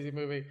that a sleazy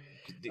movie?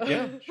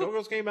 Yeah,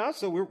 Showgirls came out,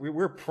 so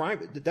we're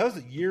prime. That was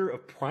the year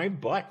of prime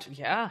butt.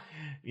 Yeah.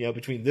 You know,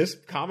 between this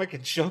comic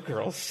and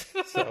Showgirls.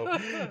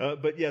 So,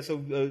 but yeah,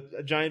 so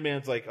Giant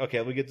Man's like, okay,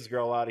 let me get this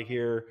girl out of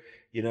here.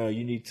 You know,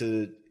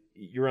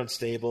 you're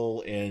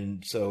unstable.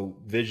 And so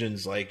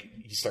Vision's like,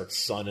 he starts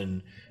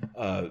sunning,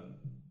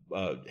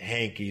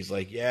 Hank. He's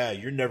like, yeah,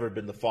 you've never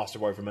been the foster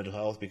boy for mental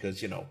health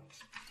because,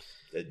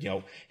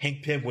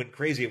 Hank Pym went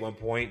crazy at one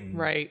point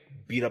and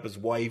beat up his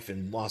wife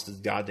and lost his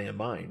goddamn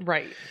mind.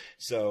 Right.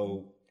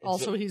 So.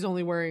 Also, he's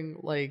only wearing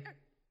like,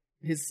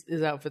 his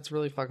outfit's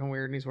really fucking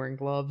weird and he's wearing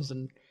gloves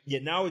and. Yeah,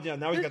 now he's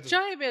got this.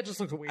 Giant Man just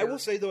looks weird. I will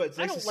say though, it's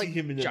nice to see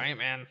him in Giant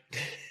Man.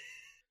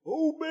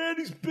 Oh man,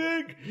 he's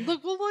big.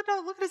 Look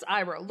at his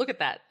eyebrow. Look at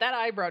that. That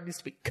eyebrow needs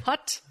to be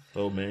cut.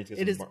 Oh man,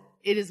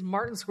 it is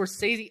Martin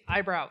Scorsese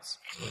eyebrows.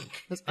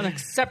 That's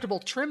unacceptable.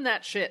 Trim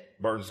that shit.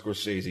 Martin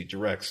Scorsese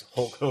directs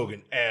Hulk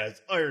Hogan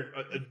as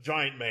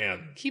Giant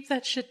Man. Keep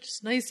that shit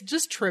just nice.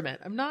 Just trim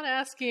it. I'm not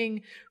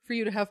asking for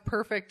you to have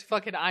perfect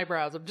fucking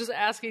eyebrows. I'm just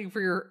asking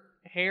for your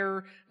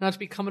hair not to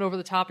be coming over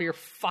the top of your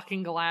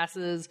fucking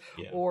glasses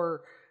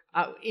or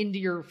into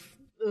your.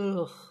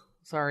 Ugh.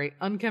 Sorry,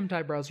 unkempt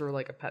eyebrows are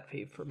like a pet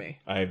peeve for me.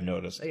 I've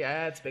noticed.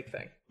 Yeah, it's a big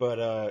thing. But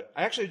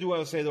I actually do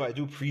want to say, though, I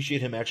do appreciate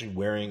him actually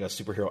wearing a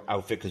superhero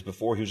outfit because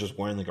before he was just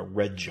wearing like a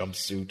red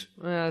jumpsuit.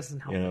 That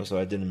doesn't help. You know, so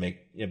I didn't make.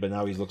 Yeah, but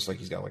now he looks like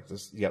he's got like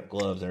this. He got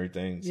gloves and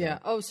everything. So. Yeah.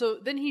 Oh, so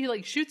then he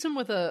like shoots him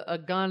with a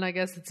gun. I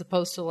guess it's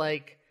supposed to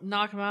like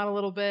knock him out a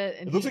little bit.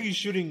 And it looks like he's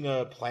shooting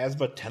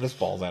plasma tennis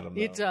balls at him.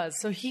 Though. It does.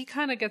 So he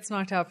kind of gets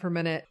knocked out for a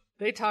minute.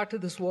 They talk to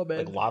this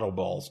woman. Like lotto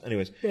balls.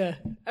 Anyways. Yeah.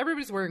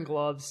 Everybody's wearing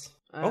gloves.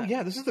 Oh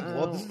yeah, this is the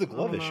glove. This is the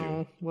glove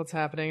issue. What's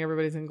happening?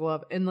 Everybody's in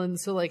glove, and then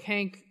so like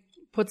Hank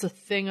puts a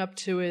thing up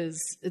to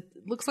his. It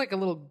looks like a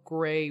little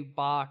gray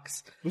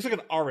box. Looks like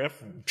an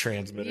RF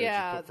transmitter.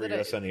 Yeah, for your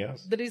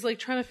SNES. That he's like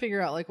trying to figure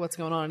out like what's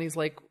going on. And he's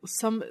like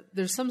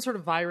there's some sort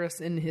of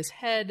virus in his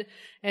head,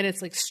 and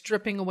it's like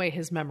stripping away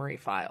his memory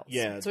files.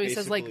 Yeah. So he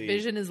says like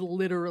Vision is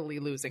literally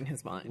losing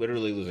his mind.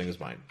 Literally losing his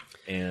mind,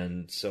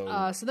 and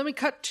so. So then we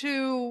cut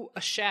to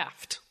a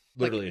shaft.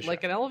 Literally a shaft.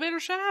 Like an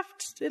elevator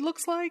shaft, it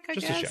looks like, I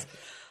guess. Just a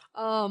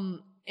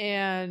shaft.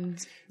 And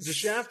it's a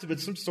shaft, but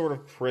some sort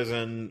of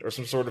prison or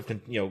some sort of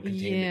containment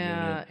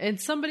unit.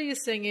 And somebody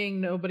is singing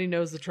 "Nobody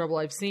Knows the Trouble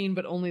I've Seen,"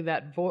 but only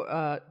that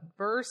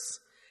verse.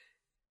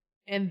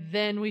 And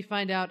then we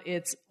find out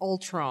it's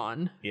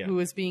Ultron who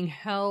is being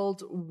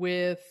held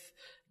with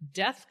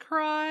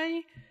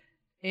Deathcry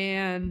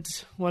and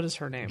what is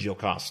her name?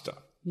 Jocasta.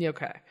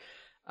 Okay.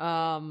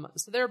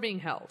 So they're being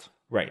held.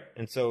 Right.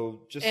 And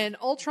so And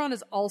Ultron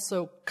is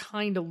also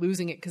kind of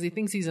losing it because he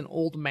thinks he's an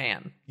old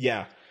man.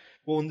 Yeah.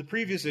 Well, in the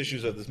previous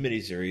issues of this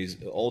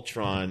miniseries,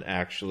 Ultron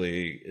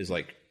actually is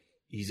like,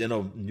 he's in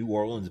a New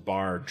Orleans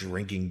bar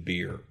drinking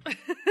beer.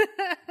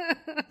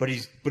 but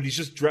he's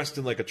just dressed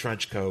in like a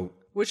trench coat.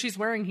 Which he's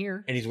wearing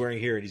here. And he's wearing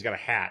here, and he's got a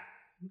hat.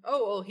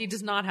 Oh, he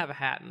does not have a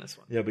hat in this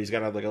one. Yeah, but he's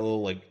got like a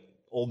little like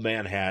old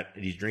man hat,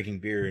 and he's drinking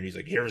beer, and he's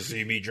like, you ever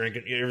see a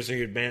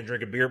man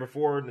drink a beer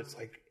before? And it's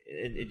like,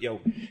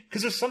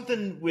 because there's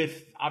something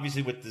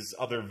obviously with this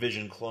other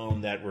Vision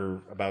clone that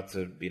we're about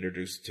to be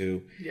introduced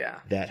to. Yeah.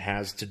 That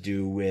has to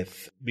do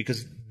with,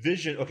 because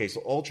Vision. Okay,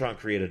 so Ultron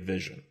created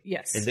Vision.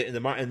 Yes. In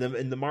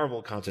the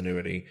Marvel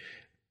continuity,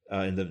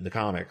 in the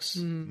comics,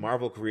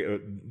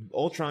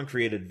 Ultron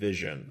created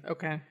Vision.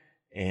 Okay.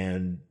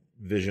 And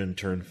Vision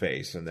turned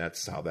face, and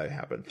that's how that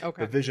happened.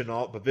 Okay.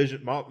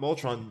 But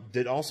Ultron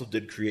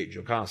did create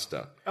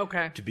Jocasta.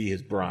 Okay. To be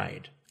his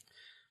bride.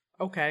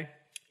 Okay.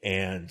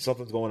 And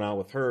something's going on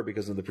with her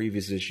because in the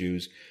previous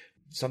issues,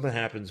 something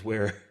happens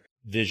where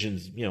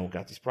Vision's,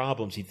 got these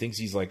problems. He thinks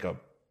he's like a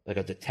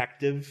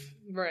detective.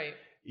 Right.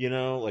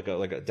 Like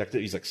a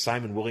detective. He's like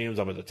Simon Williams,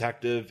 I'm a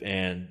detective,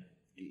 and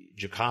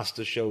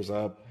Jocasta shows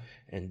up,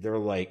 and they're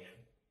like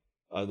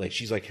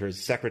she's like her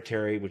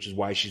secretary, which is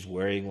why she's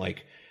wearing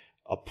like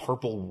a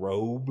purple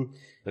robe,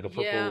 like a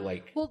purple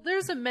like. Well,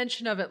 there's a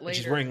mention of it later.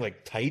 She's wearing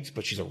like tights,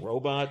 but she's a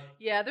robot.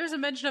 Yeah, there's a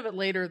mention of it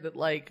later that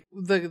like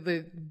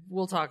the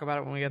we'll talk about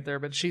it when we get there,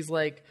 but she's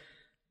like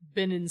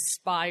been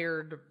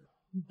inspired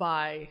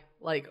by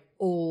like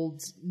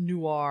old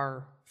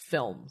noir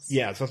films.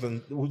 Yeah,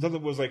 something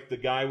was like the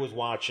guy was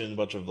watching a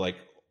bunch of like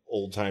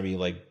old timey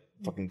like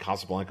fucking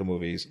Casablanca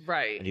movies,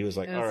 Right. And he was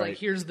like, and all it's right. like,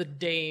 here's the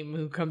dame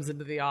who comes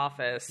into the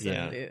office.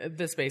 Yeah. And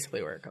this is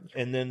basically where it comes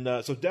from. And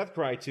then so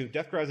Deathcry too.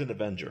 Deathcry's an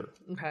Avenger,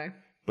 Okay.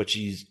 but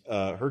she's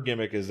her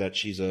gimmick is that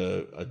she's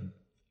a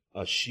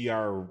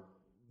Shi'ar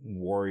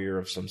warrior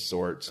of some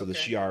sort. So the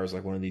Okay. Shi'ar is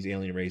like one of these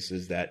alien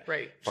races that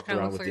Right. She fucked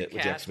kinda around looks with like a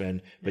with the cat.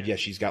 X-Men. But yeah,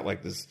 she's got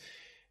like this.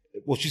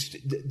 Well,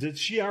 the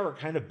Shi'ar are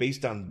kind of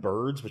based on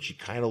birds, but she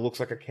kind of looks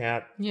like a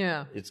cat.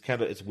 Yeah. It's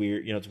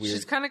weird. You know, it's weird.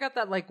 She's kind of got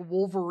that like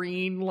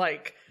Wolverine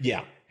like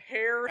Yeah.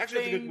 hair Actually,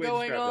 that's a thing good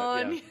way to going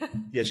on. describe that,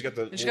 yeah. She's got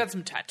the. And she got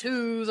some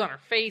tattoos on her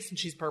face, and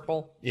she's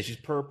purple. Yeah, she's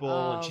purple,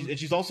 and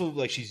she's also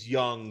like she's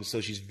young,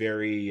 so she's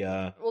very.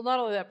 Well, not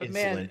only that, but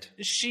Insolent.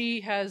 man, she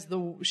has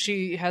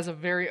a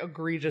very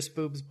egregious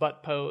boobs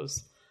butt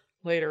pose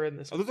later in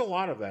this. Oh, there's a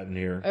lot of that in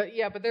here.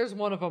 Yeah, but there's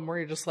one of them where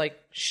you're just like,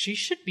 she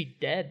should be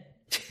dead,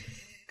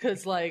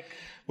 because like,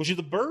 Well, she's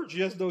a bird. She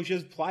has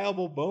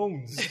pliable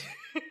bones.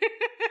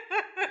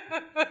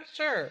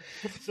 sure,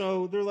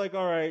 So they're like,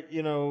 all right,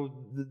 you know,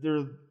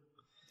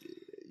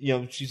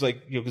 she's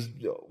like, you know, because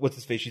what's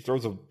his face? She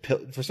throws a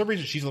pill. For some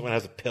reason, she's the one that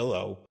has a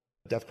pillow.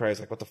 Deathcry is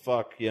like, what the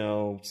fuck? You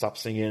know, stop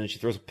singing. And she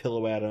throws a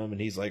pillow at him, and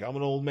he's like, I'm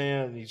an old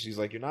man. And she's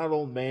like, you're not an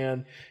old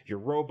man. You're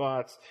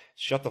robots.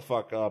 Shut the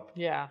fuck up.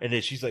 yeah, And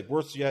then she's like,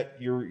 worse yet,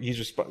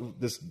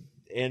 this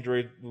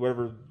android,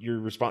 whatever, he's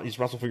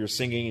responsible for your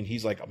singing. And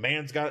he's like,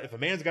 if a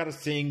man's got to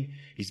sing,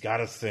 he's got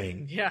to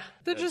sing. yeah.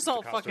 They're just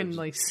all the fucking costumes.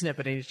 like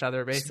snipping at each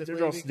other, basically.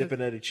 They're all because-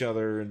 snipping at each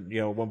other, and you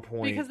know, at one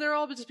point, because they're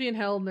all just being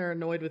held and they're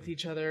annoyed with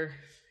each other.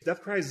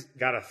 Deathcry's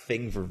got a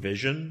thing for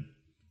Vision.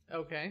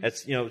 Okay.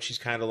 That's, you know, she's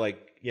kind of like,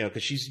 you know,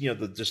 because she's, you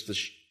know,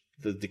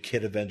 the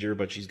kid Avenger,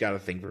 but she's got a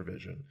thing for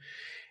Vision.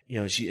 You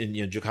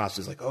know,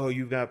 Jocasta's like, oh,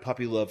 you've got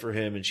puppy love for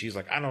him, and she's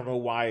like, I don't know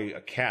why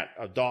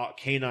a dog,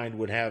 canine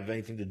would have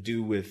anything to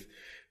do with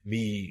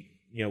me,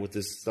 you know, with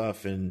this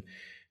stuff. And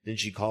then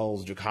she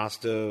calls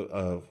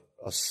Jocasta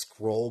a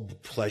scroll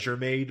pleasure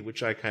maid,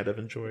 which I kind of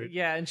enjoyed.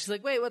 Yeah, and she's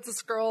like, wait, what's a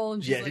scroll?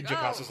 And she's Yeah, like,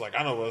 Jocasta's like,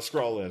 I don't know what a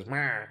scroll is,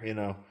 you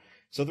know.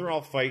 So they're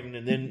all fighting,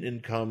 and then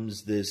in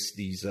comes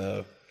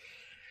I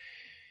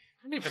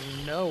don't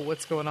even know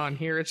what's going on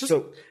here. It's just,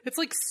 it's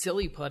like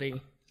silly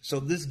putty. So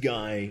this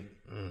guy,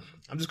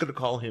 I'm just going to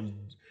call him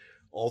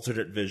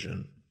Alternate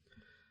Vision.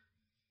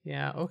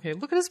 Yeah, okay.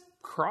 Look at his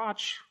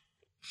crotch.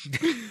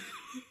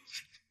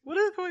 What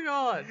is going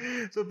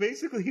on? So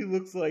basically, he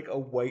looks like a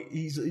white.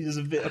 He's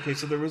a bit okay.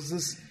 So there was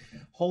this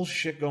whole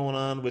shit going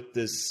on with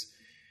this.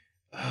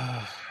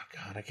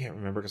 God, I can't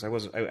remember because I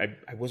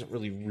wasn't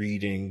really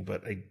reading,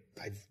 but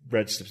I've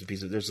read snips and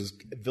pieces. There's this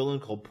villain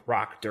called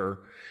Proctor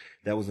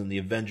that was in the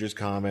Avengers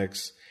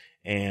comics,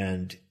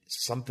 and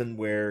something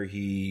where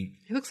he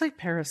looks like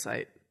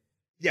Parasite.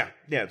 Yeah,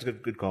 it's a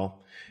good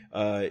call.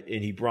 And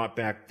he brought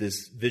back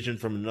this Vision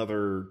from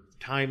another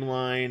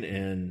timeline,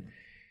 and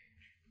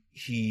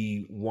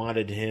he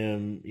wanted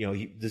him, you know,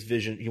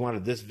 he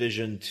wanted this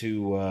Vision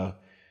to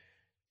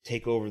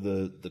take over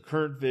the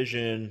current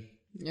Vision.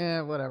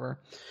 Yeah, whatever.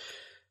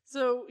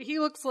 So he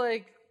looks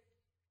like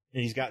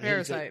And he's got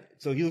Parasite.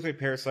 So he looks like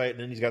Parasite, and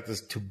then he's got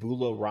this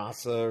Tabula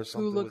Rasa or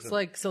something. who looks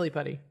like Silly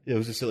Putty. It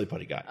was a silly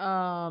putty guy.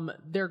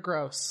 They're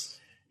gross.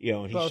 You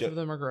know, and Both of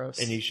them are gross.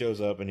 And he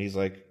shows up, and he's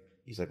like,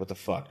 what the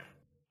fuck?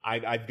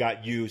 I've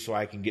got you, so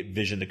I can get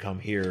Vision to come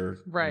here,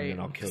 Right, And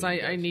I'll kill because you I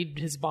guys. need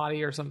his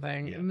body or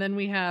something. Yeah. And then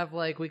we have,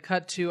 like, we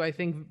cut to, I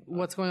think,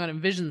 what's going on in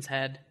Vision's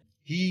head.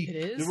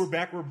 It is? We're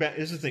back.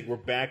 This is the thing. We're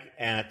back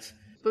at.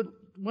 But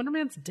Wonder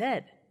Man's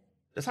dead.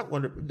 That's not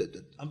Wonder.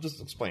 I'm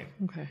just explaining.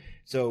 Okay.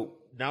 So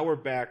now we're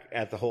back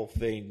at the whole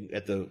thing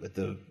at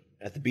the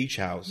beach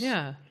house.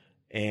 Yeah.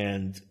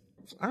 And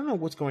I don't know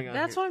what's going on.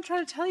 That's what I'm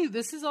trying to tell you.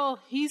 This is all,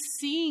 he's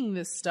seeing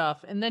this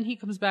stuff, and then he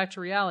comes back to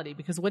reality,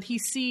 because what he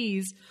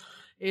sees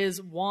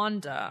is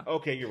Wanda.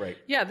 Okay, you're right.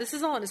 Yeah, this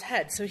is all in his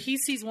head. So he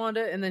sees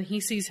Wanda, and then he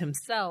sees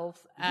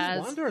himself as... Is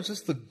this Wanda or is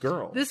this the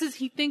girl?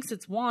 He thinks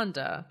it's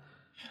Wanda.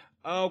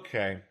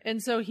 Okay.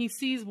 And so he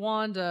sees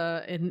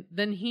Wanda, and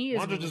then he is...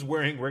 Wanda's just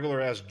wearing regular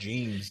ass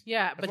jeans.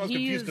 Yeah, That's but why I was he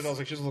confused is... because I was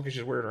like, she doesn't look like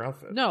she's wearing her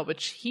outfit. No, but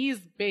he's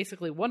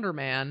basically Wonder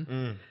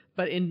Man,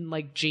 but in,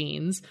 like,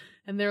 jeans.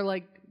 And they're,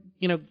 like,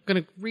 you know,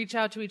 going to reach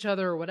out to each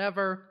other or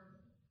whatever.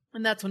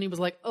 And that's when he was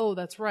like, oh,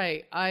 that's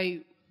right.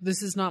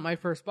 This is not my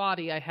first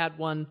body. I had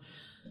one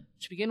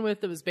to begin with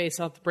that was based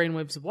off the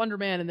brainwaves of Wonder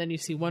Man. And then you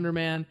see Wonder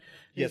Man.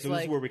 Yeah, so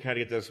this is where we kind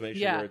of get the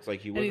explanation where it's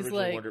like he was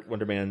originally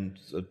Wonder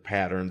Man's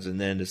patterns,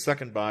 and then his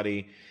second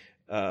body,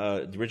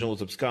 the original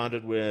was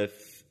absconded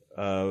with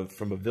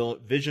from a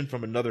vision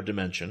from another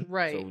dimension.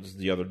 Right. So it was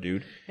the other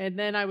dude. And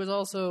then I was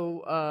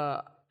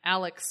also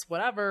Alex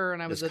whatever,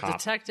 and I was This a cop.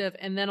 detective.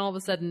 And then all of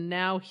a sudden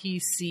now he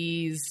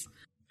sees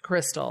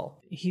Crystal.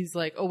 He's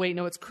like, oh wait,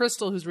 no, it's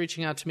Crystal who's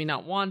reaching out to me,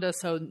 not Wanda.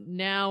 So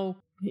now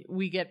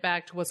we get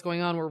back to what's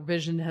going on where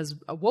Vision has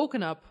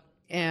woken up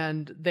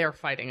and they're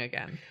fighting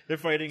again. They're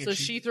fighting. So and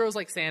she throws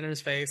like sand in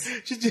his face.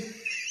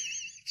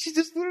 She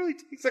just literally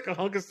takes like a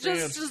hunk of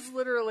sand. Just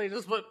literally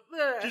just what?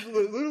 Just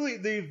literally,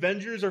 the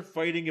Avengers are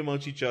fighting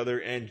amongst each other,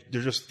 and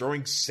they're just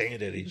throwing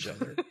sand at each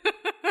other.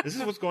 This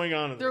is what's going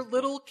on. They're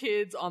little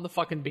kids on the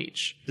fucking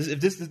beach. This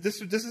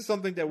is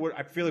something that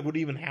I feel like would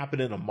even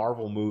happen in a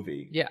Marvel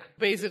movie. Yeah,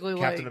 basically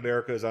Captain like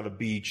America is on a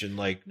beach and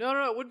like no,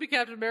 it wouldn't be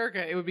Captain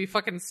America. It would be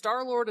fucking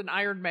Star-Lord and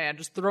Iron Man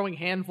just throwing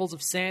handfuls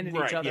of sand at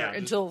each other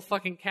until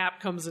fucking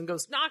Cap comes and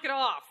goes, knock it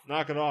off,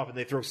 and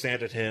they throw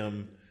sand at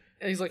him.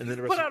 And he's like, and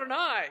then put out an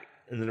eye.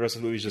 And then the rest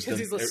of the movie is just because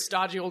he's a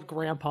stodgy old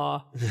grandpa.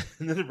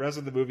 And then the rest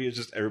of the movie is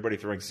just everybody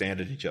throwing sand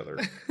at each other.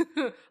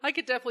 I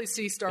could definitely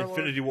see Star-Lord.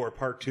 Infinity War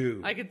Part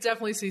 2. I could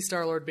definitely see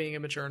Star-Lord being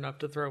immature enough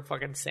to throw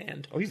fucking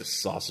sand. Oh, he's a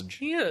sausage.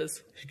 He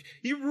is.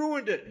 He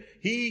ruined it.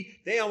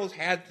 They almost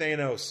had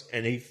Thanos,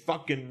 and he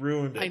fucking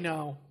ruined it. I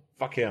know.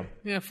 Fuck him.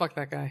 Yeah, fuck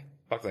that guy.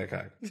 Fuck that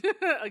guy.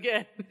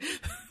 Again.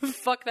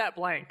 Fuck that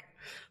blank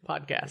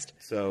podcast.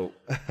 So,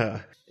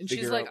 and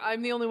she's like,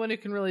 I'm the only one who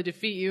can really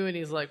defeat you. And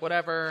he's like,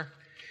 whatever.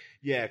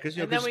 Yeah,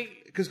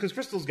 because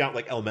Crystal's got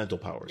like elemental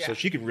powers, so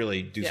she can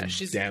really do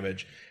some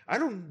damage. I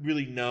don't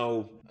really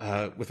know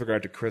with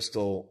regard to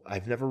Crystal.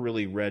 I've never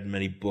really read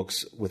many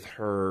books with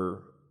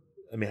her.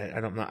 I mean,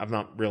 I've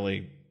not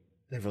really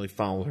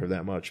followed her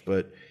that much,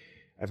 but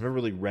I've never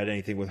really read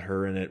anything with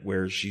her in it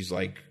where she's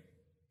like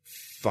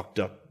fucked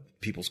up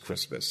people's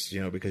Christmas,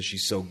 because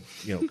she's so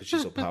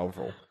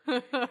powerful.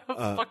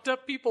 Fucked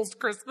up people's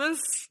Christmas.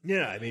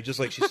 Yeah, I mean, just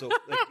like she's so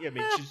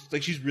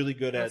she's really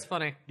good at. That's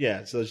funny.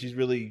 Yeah, so she's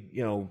really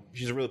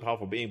she's a really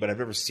powerful being, but I've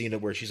never seen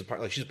it where she's a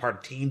part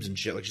of teams and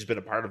shit. Like she's been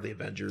a part of the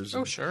Avengers.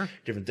 Oh, sure.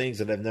 Different things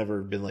that I've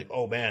never been like,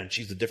 oh man,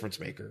 she's the difference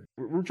maker.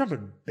 We're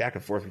jumping back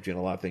and forth between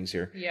a lot of things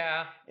here.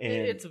 Yeah, and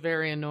it's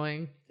very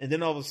annoying. And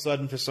then all of a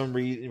sudden, for some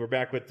reason, we're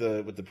back with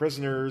the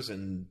prisoners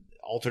and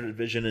alternate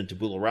vision and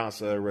Tabula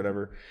Rasa or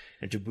whatever,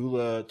 and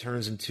Tabula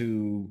turns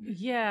into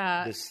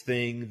this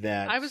thing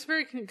that I was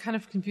very kind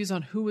of confused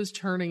on who was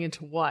turning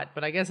into what,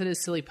 but I guess it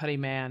is Silly Putty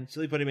Man.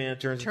 Silly Putty Man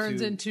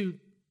turns into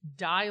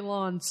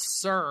Dylon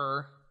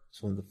Sir.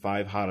 It's one of the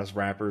 5 hottest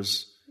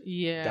rappers.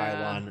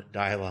 Yeah,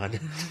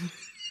 Dylon.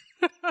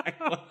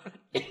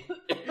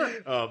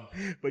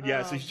 But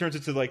yeah, so she turns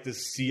into like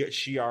this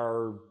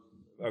Shi'ar.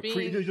 There's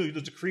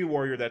a Kree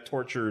warrior that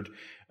tortured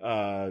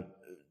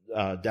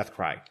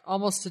Deathcry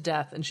almost to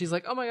death, and she's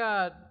like, oh my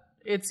god,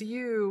 it's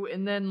you.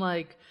 And then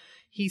like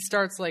he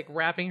starts like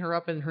wrapping her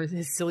up in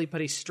his silly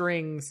putty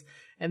strings,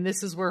 and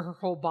this is where her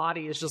whole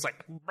body is just like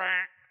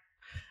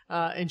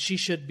and she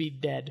should be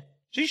dead.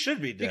 She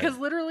should be dead because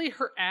literally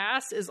her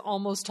ass is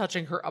almost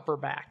touching her upper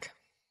back.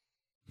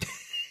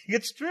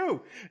 It's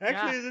true.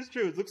 Actually, it is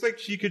true. It looks like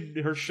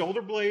her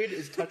shoulder blade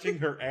is touching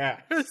her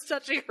ass. It's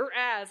touching her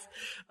ass.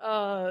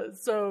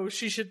 So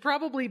she should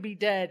probably be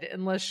dead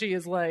unless she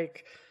is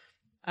like,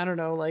 I don't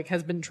know, like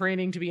has been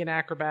training to be an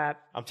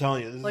acrobat. I'm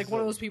telling you, this like is one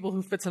of those people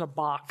who fits in a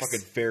box.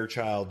 Fucking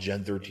Fairchild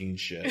Gen 13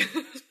 shit.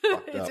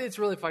 It's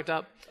really fucked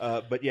up.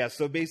 But yeah,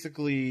 so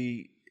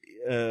basically,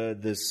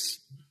 this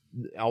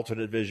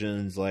alternate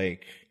vision's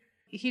like,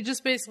 he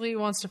just basically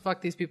wants to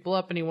fuck these people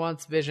up, and he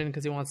wants Vision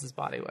because he wants his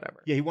body,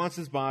 whatever. Yeah, he wants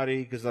his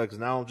body because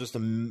now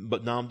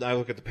I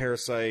look at the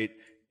parasite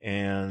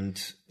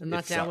and I'm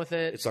not down with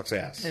it. It sucks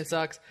ass. It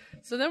sucks.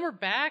 So then we're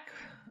back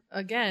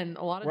again.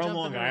 A lot of we're jumping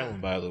on Long around.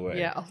 Island, by the way.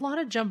 Yeah, a lot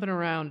of jumping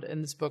around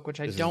in this book, which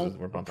I don't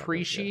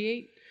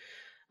appreciate.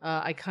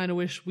 I kind of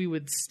wish we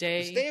would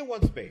stay in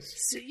one space.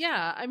 So,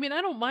 yeah, I mean,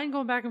 I don't mind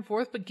going back and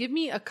forth, but give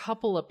me a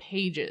couple of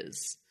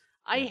pages.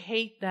 I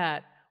hate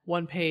that.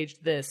 One page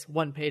this,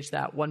 one page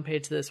that, one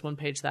page this, one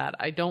page that.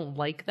 I don't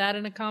like that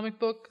in a comic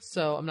book,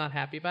 so I'm not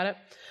happy about it.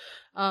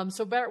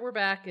 So we're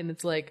back, and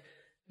it's like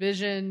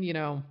Vision,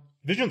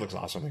 Vision looks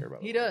awesome here, by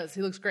the way. He does.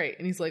 He looks great.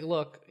 And he's like,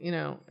 look,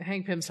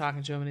 Hank Pym's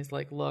talking to him, and he's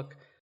like, look,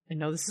 I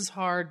know this is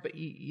hard, but,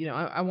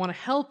 I want to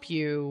help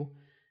you.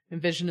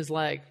 And Vision is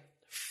like,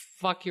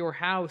 fuck your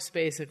house,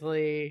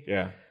 basically.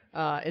 Yeah.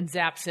 And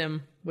zaps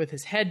him with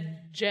his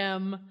head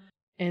gem.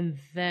 And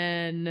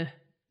then...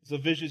 So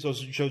Vision,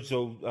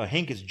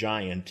 Hank is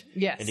giant,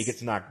 yes, and he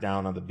gets knocked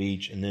down on the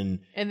beach, and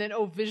then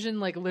Vision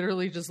like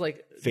literally just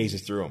like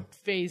phases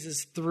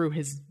through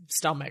his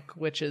stomach,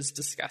 which is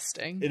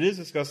disgusting. It is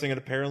disgusting, and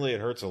apparently it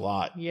hurts a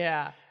lot.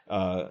 Yeah,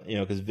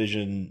 because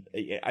Vision,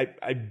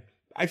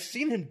 I've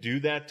seen him do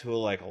that to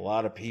like a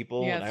lot of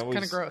people. Yeah, and it's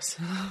kind of gross.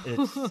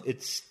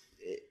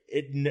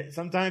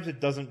 Sometimes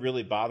it doesn't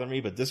really bother me,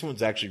 but this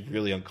one's actually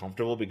really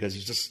uncomfortable because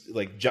he's just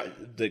like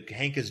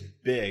Hank is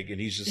big and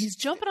he's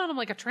jumping on him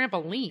like a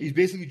trampoline. He's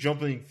basically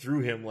jumping through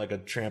him like a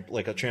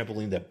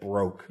trampoline that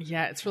broke.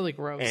 Yeah, it's really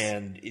gross.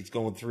 And it's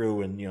going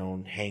through,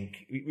 and Hank,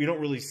 we don't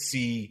really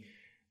see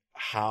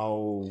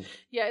how.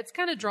 Yeah, it's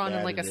kind of drawn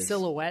in like a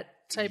silhouette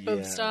type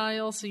of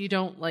style, so you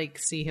don't like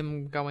see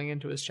him going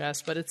into his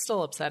chest, but it's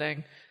still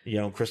upsetting.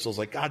 Crystal's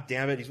like, God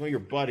damn it, he's one of your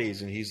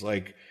buddies, and he's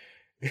like.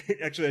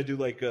 Actually, I do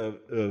like a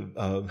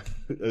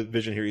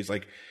Vision here. He's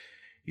like,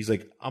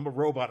 I'm a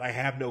robot. I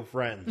have no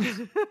friends.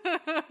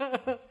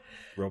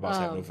 Robots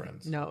have no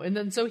friends. No. And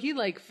then so he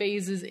like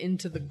phases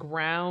into the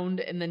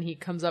ground and then he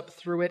comes up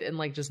through it and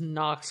like just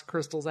knocks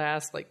Crystal's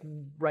ass like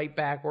right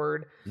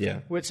backward. Yeah.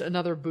 Which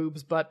another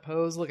boobs butt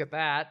pose. Look at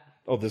that.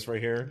 Oh, this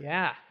right here?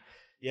 Yeah.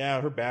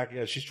 Yeah, her back.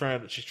 Yeah, she's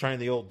trying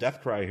the old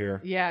death cry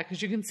here. Yeah,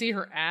 because you can see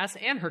her ass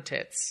and her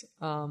tits.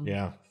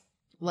 Yeah.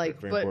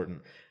 Like, very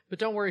important. But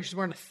don't worry, she's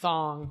wearing a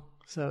thong.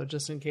 So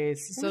just in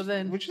case. So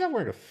then. Which is not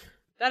wearing a.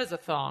 That is a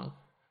thong.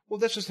 Well,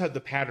 that's just had the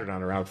pattern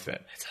on her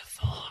outfit. It's a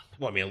thong.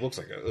 Well, I mean, it looks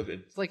like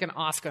it's like an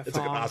Oscar thong. It's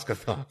like an Oscar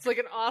thong. It's like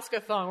an Oscar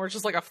thong where it's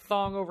just like a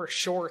thong over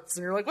shorts.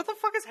 And you're like, what the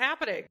fuck is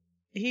happening?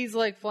 He's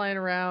like flying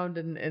around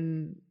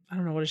and I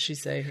don't know, what does she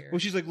say here? Well,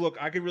 she's like, look,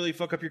 I could really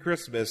fuck up your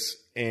Christmas.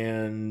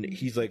 And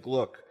he's like,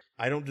 look,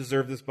 I don't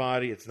deserve this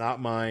body. It's not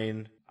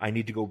mine. I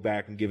need to go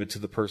back and give it to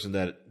the person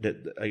that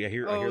I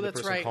hear the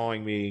person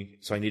calling me.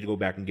 So I need to go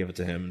back and give it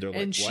to him. They're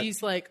like, and what?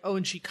 She's like, oh,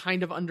 and she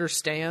kind of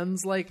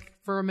understands like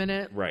for a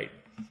minute. Right.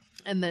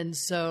 And then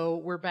so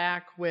we're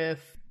back with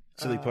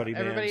Silly Putty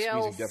Man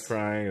squeezing death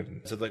crying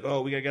and said like,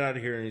 oh, we gotta get out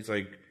of here. And he's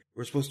like,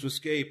 we're supposed to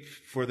escape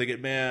before they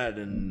get mad.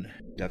 And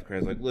Death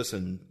Cry's like,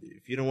 listen,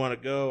 if you don't want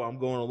to go, I'm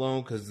going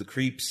alone because the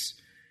creeps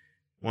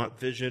want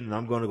Vision and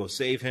I'm going to go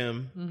save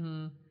him.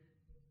 Mm-hmm.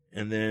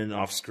 And then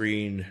off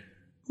screen,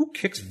 who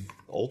kicks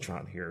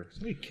Ultron here?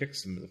 Somebody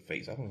kicks him in the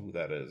face. I don't know who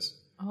that is.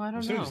 Oh, I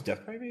don't know. Somebody's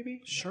Death Cry,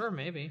 maybe? Sure,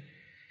 maybe.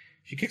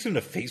 She kicks him in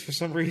the face for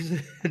some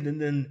reason.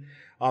 And then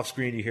off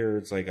screen you hear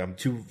it's like, I'm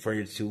too afraid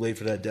it's too late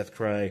for that Death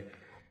Cry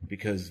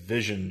because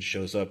Vision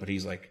shows up and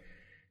he's like,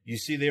 you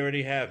see, they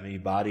already have me,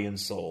 body and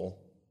soul.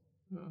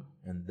 Oh.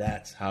 And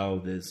that's how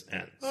this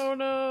ends. Oh,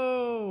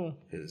 no.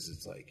 Because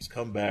it's like, he's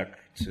come back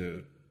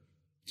to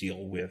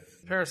deal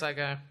with Parasite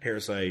guy.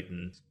 Parasite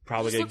and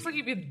probably... It just looks like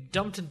he'd be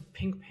dumped in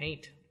pink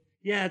paint.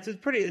 Yeah, it's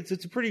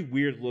a pretty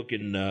weird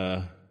looking...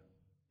 I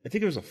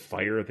think there was a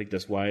fire. I think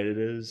that's why it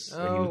is. Oh,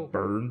 like he was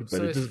burned. But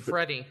so it's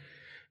Freddy.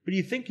 But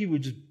you think he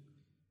would just...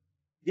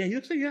 Yeah, he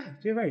looks like... Yeah,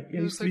 you're right. Yeah,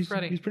 he looks like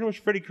Freddy. He's pretty much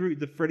Freddy Krueger.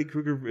 The Freddy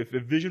Krueger... If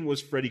Vision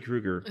was Freddy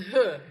Krueger,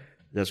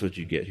 that's what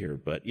you get here.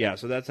 But yeah,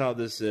 so that's how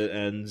this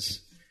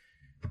ends.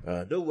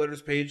 No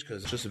letters page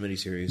because it's just a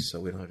miniseries,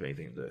 so we don't have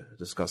anything to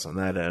discuss on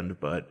that end.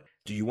 But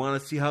do you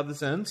want to see how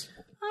this ends?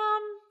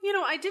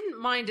 I didn't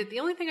mind it. The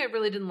only thing I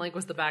really didn't like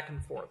was the back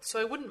and forth. So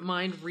I wouldn't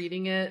mind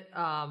reading it,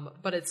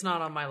 but it's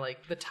not on my,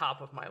 the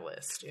top of my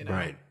list, you know?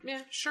 Right.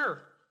 Yeah,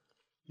 sure.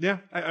 Yeah,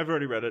 I've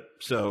already read it,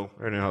 so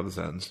I know how this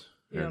ends.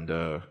 Yep.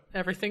 And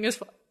everything is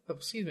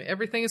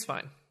everything is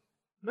fine.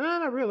 No,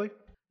 not really.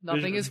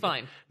 Nothing is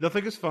fine.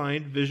 Nothing is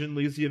fine. Vision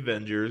leaves the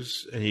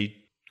Avengers, and he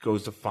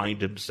goes to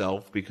find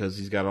himself because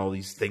he's got all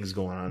these things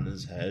going on in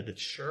his head.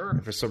 Sure.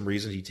 And for some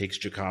reason, he takes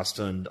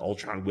Jocasta and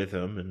Ultron with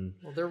him. And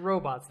well, they're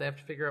robots. They have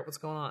to figure out what's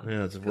going on.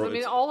 Yeah,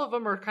 all of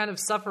them are kind of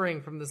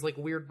suffering from this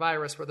weird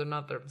virus where they're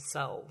not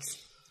themselves.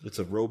 It's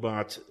a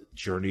robot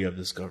journey of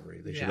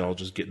discovery. They should all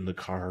just get in the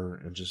car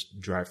and just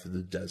drive through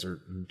the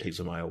desert and take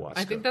some ayahuasca.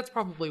 I think that's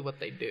probably what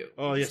they do.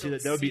 Oh, yeah. See,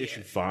 that would be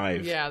issue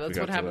 5. Yeah, that's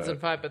what happens in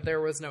 5, but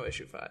there was no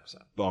issue 5. So.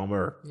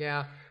 Bummer.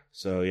 Yeah.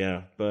 So,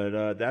 yeah.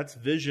 But that's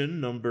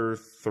Vision number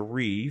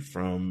 3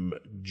 from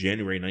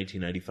January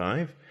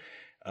 1995.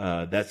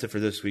 That's it for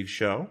this week's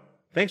show.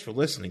 Thanks for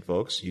listening,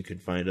 folks. You can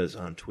find us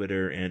on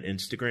Twitter and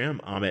Instagram.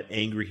 I'm at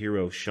Angry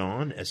Hero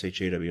Sean,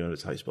 SHAWN,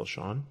 that's how you spell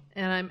Sean.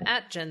 And I'm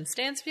at Jen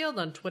Stansfield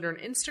on Twitter and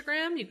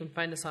Instagram. You can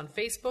find us on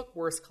Facebook,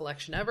 Worst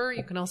Collection Ever.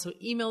 You can also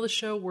email the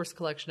show,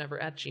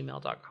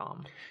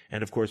 worstcollectionever@gmail.com.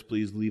 And of course,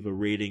 please leave a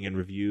rating and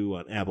review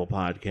on Apple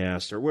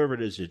Podcasts or wherever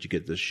it is that you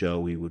get this show.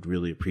 We would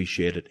really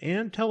appreciate it.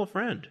 And tell a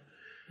friend.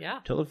 Yeah.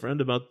 Tell a friend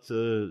about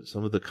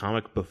some of the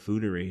comic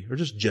buffoonery or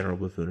just general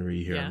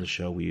buffoonery here on the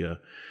show.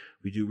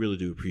 We really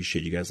do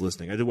appreciate you guys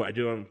listening. I do want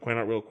to point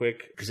out real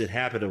quick, because it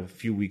happened a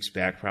few weeks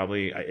back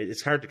probably.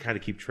 It's hard to kind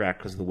of keep track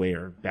because of the way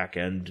our back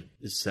end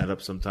is set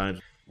up sometimes.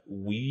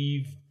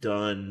 We've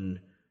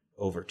done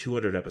over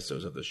 200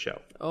 episodes of this show.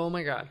 Oh,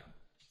 my God.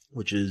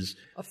 Which is...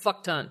 a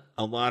fuck ton.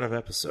 A lot of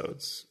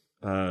episodes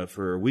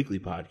for a weekly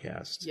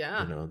podcast.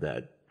 Yeah.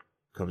 That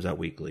comes out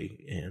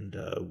weekly. And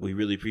we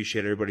really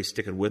appreciate everybody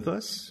sticking with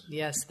us.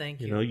 Yes, thank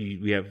you.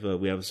 We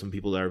have some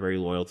people that are very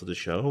loyal to the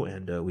show,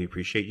 and we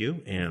appreciate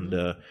you.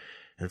 And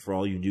and for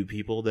all you new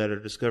people that are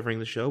discovering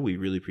the show, we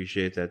really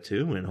appreciate that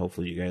too. And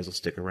hopefully you guys will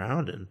stick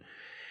around. And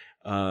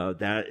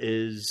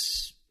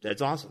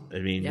that's awesome. I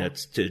mean,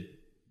 that's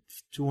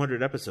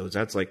 200 episodes.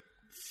 That's like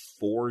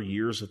 4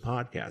 years of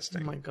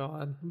podcasting. Oh my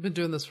God, we've been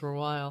doing this for a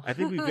while. I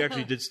think we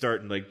actually did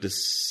start in the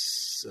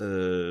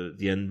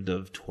end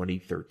of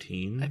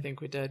 2013. I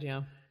think we did,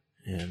 yeah.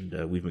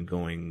 And we've been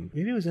going.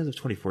 Maybe it was the end of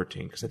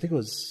 2014 because I think it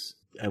was.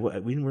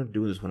 We weren't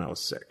doing this when I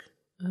was sick.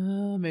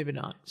 Maybe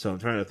not. So I'm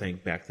trying to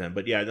think back then,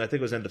 but yeah, I think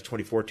it was end of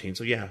 2014.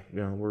 So yeah,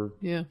 we're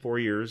 4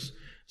 years.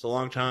 It's a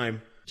long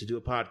time to do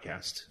a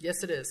podcast.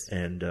 Yes, it is.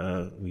 And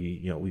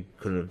we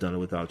couldn't have done it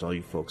without all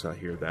you folks out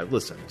here that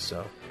listen.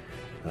 So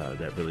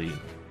that really,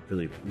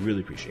 really, really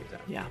appreciate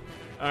that. Yeah.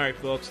 All right,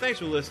 folks. Thanks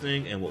for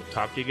listening, and we'll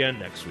talk to you again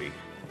next week.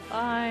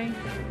 Bye.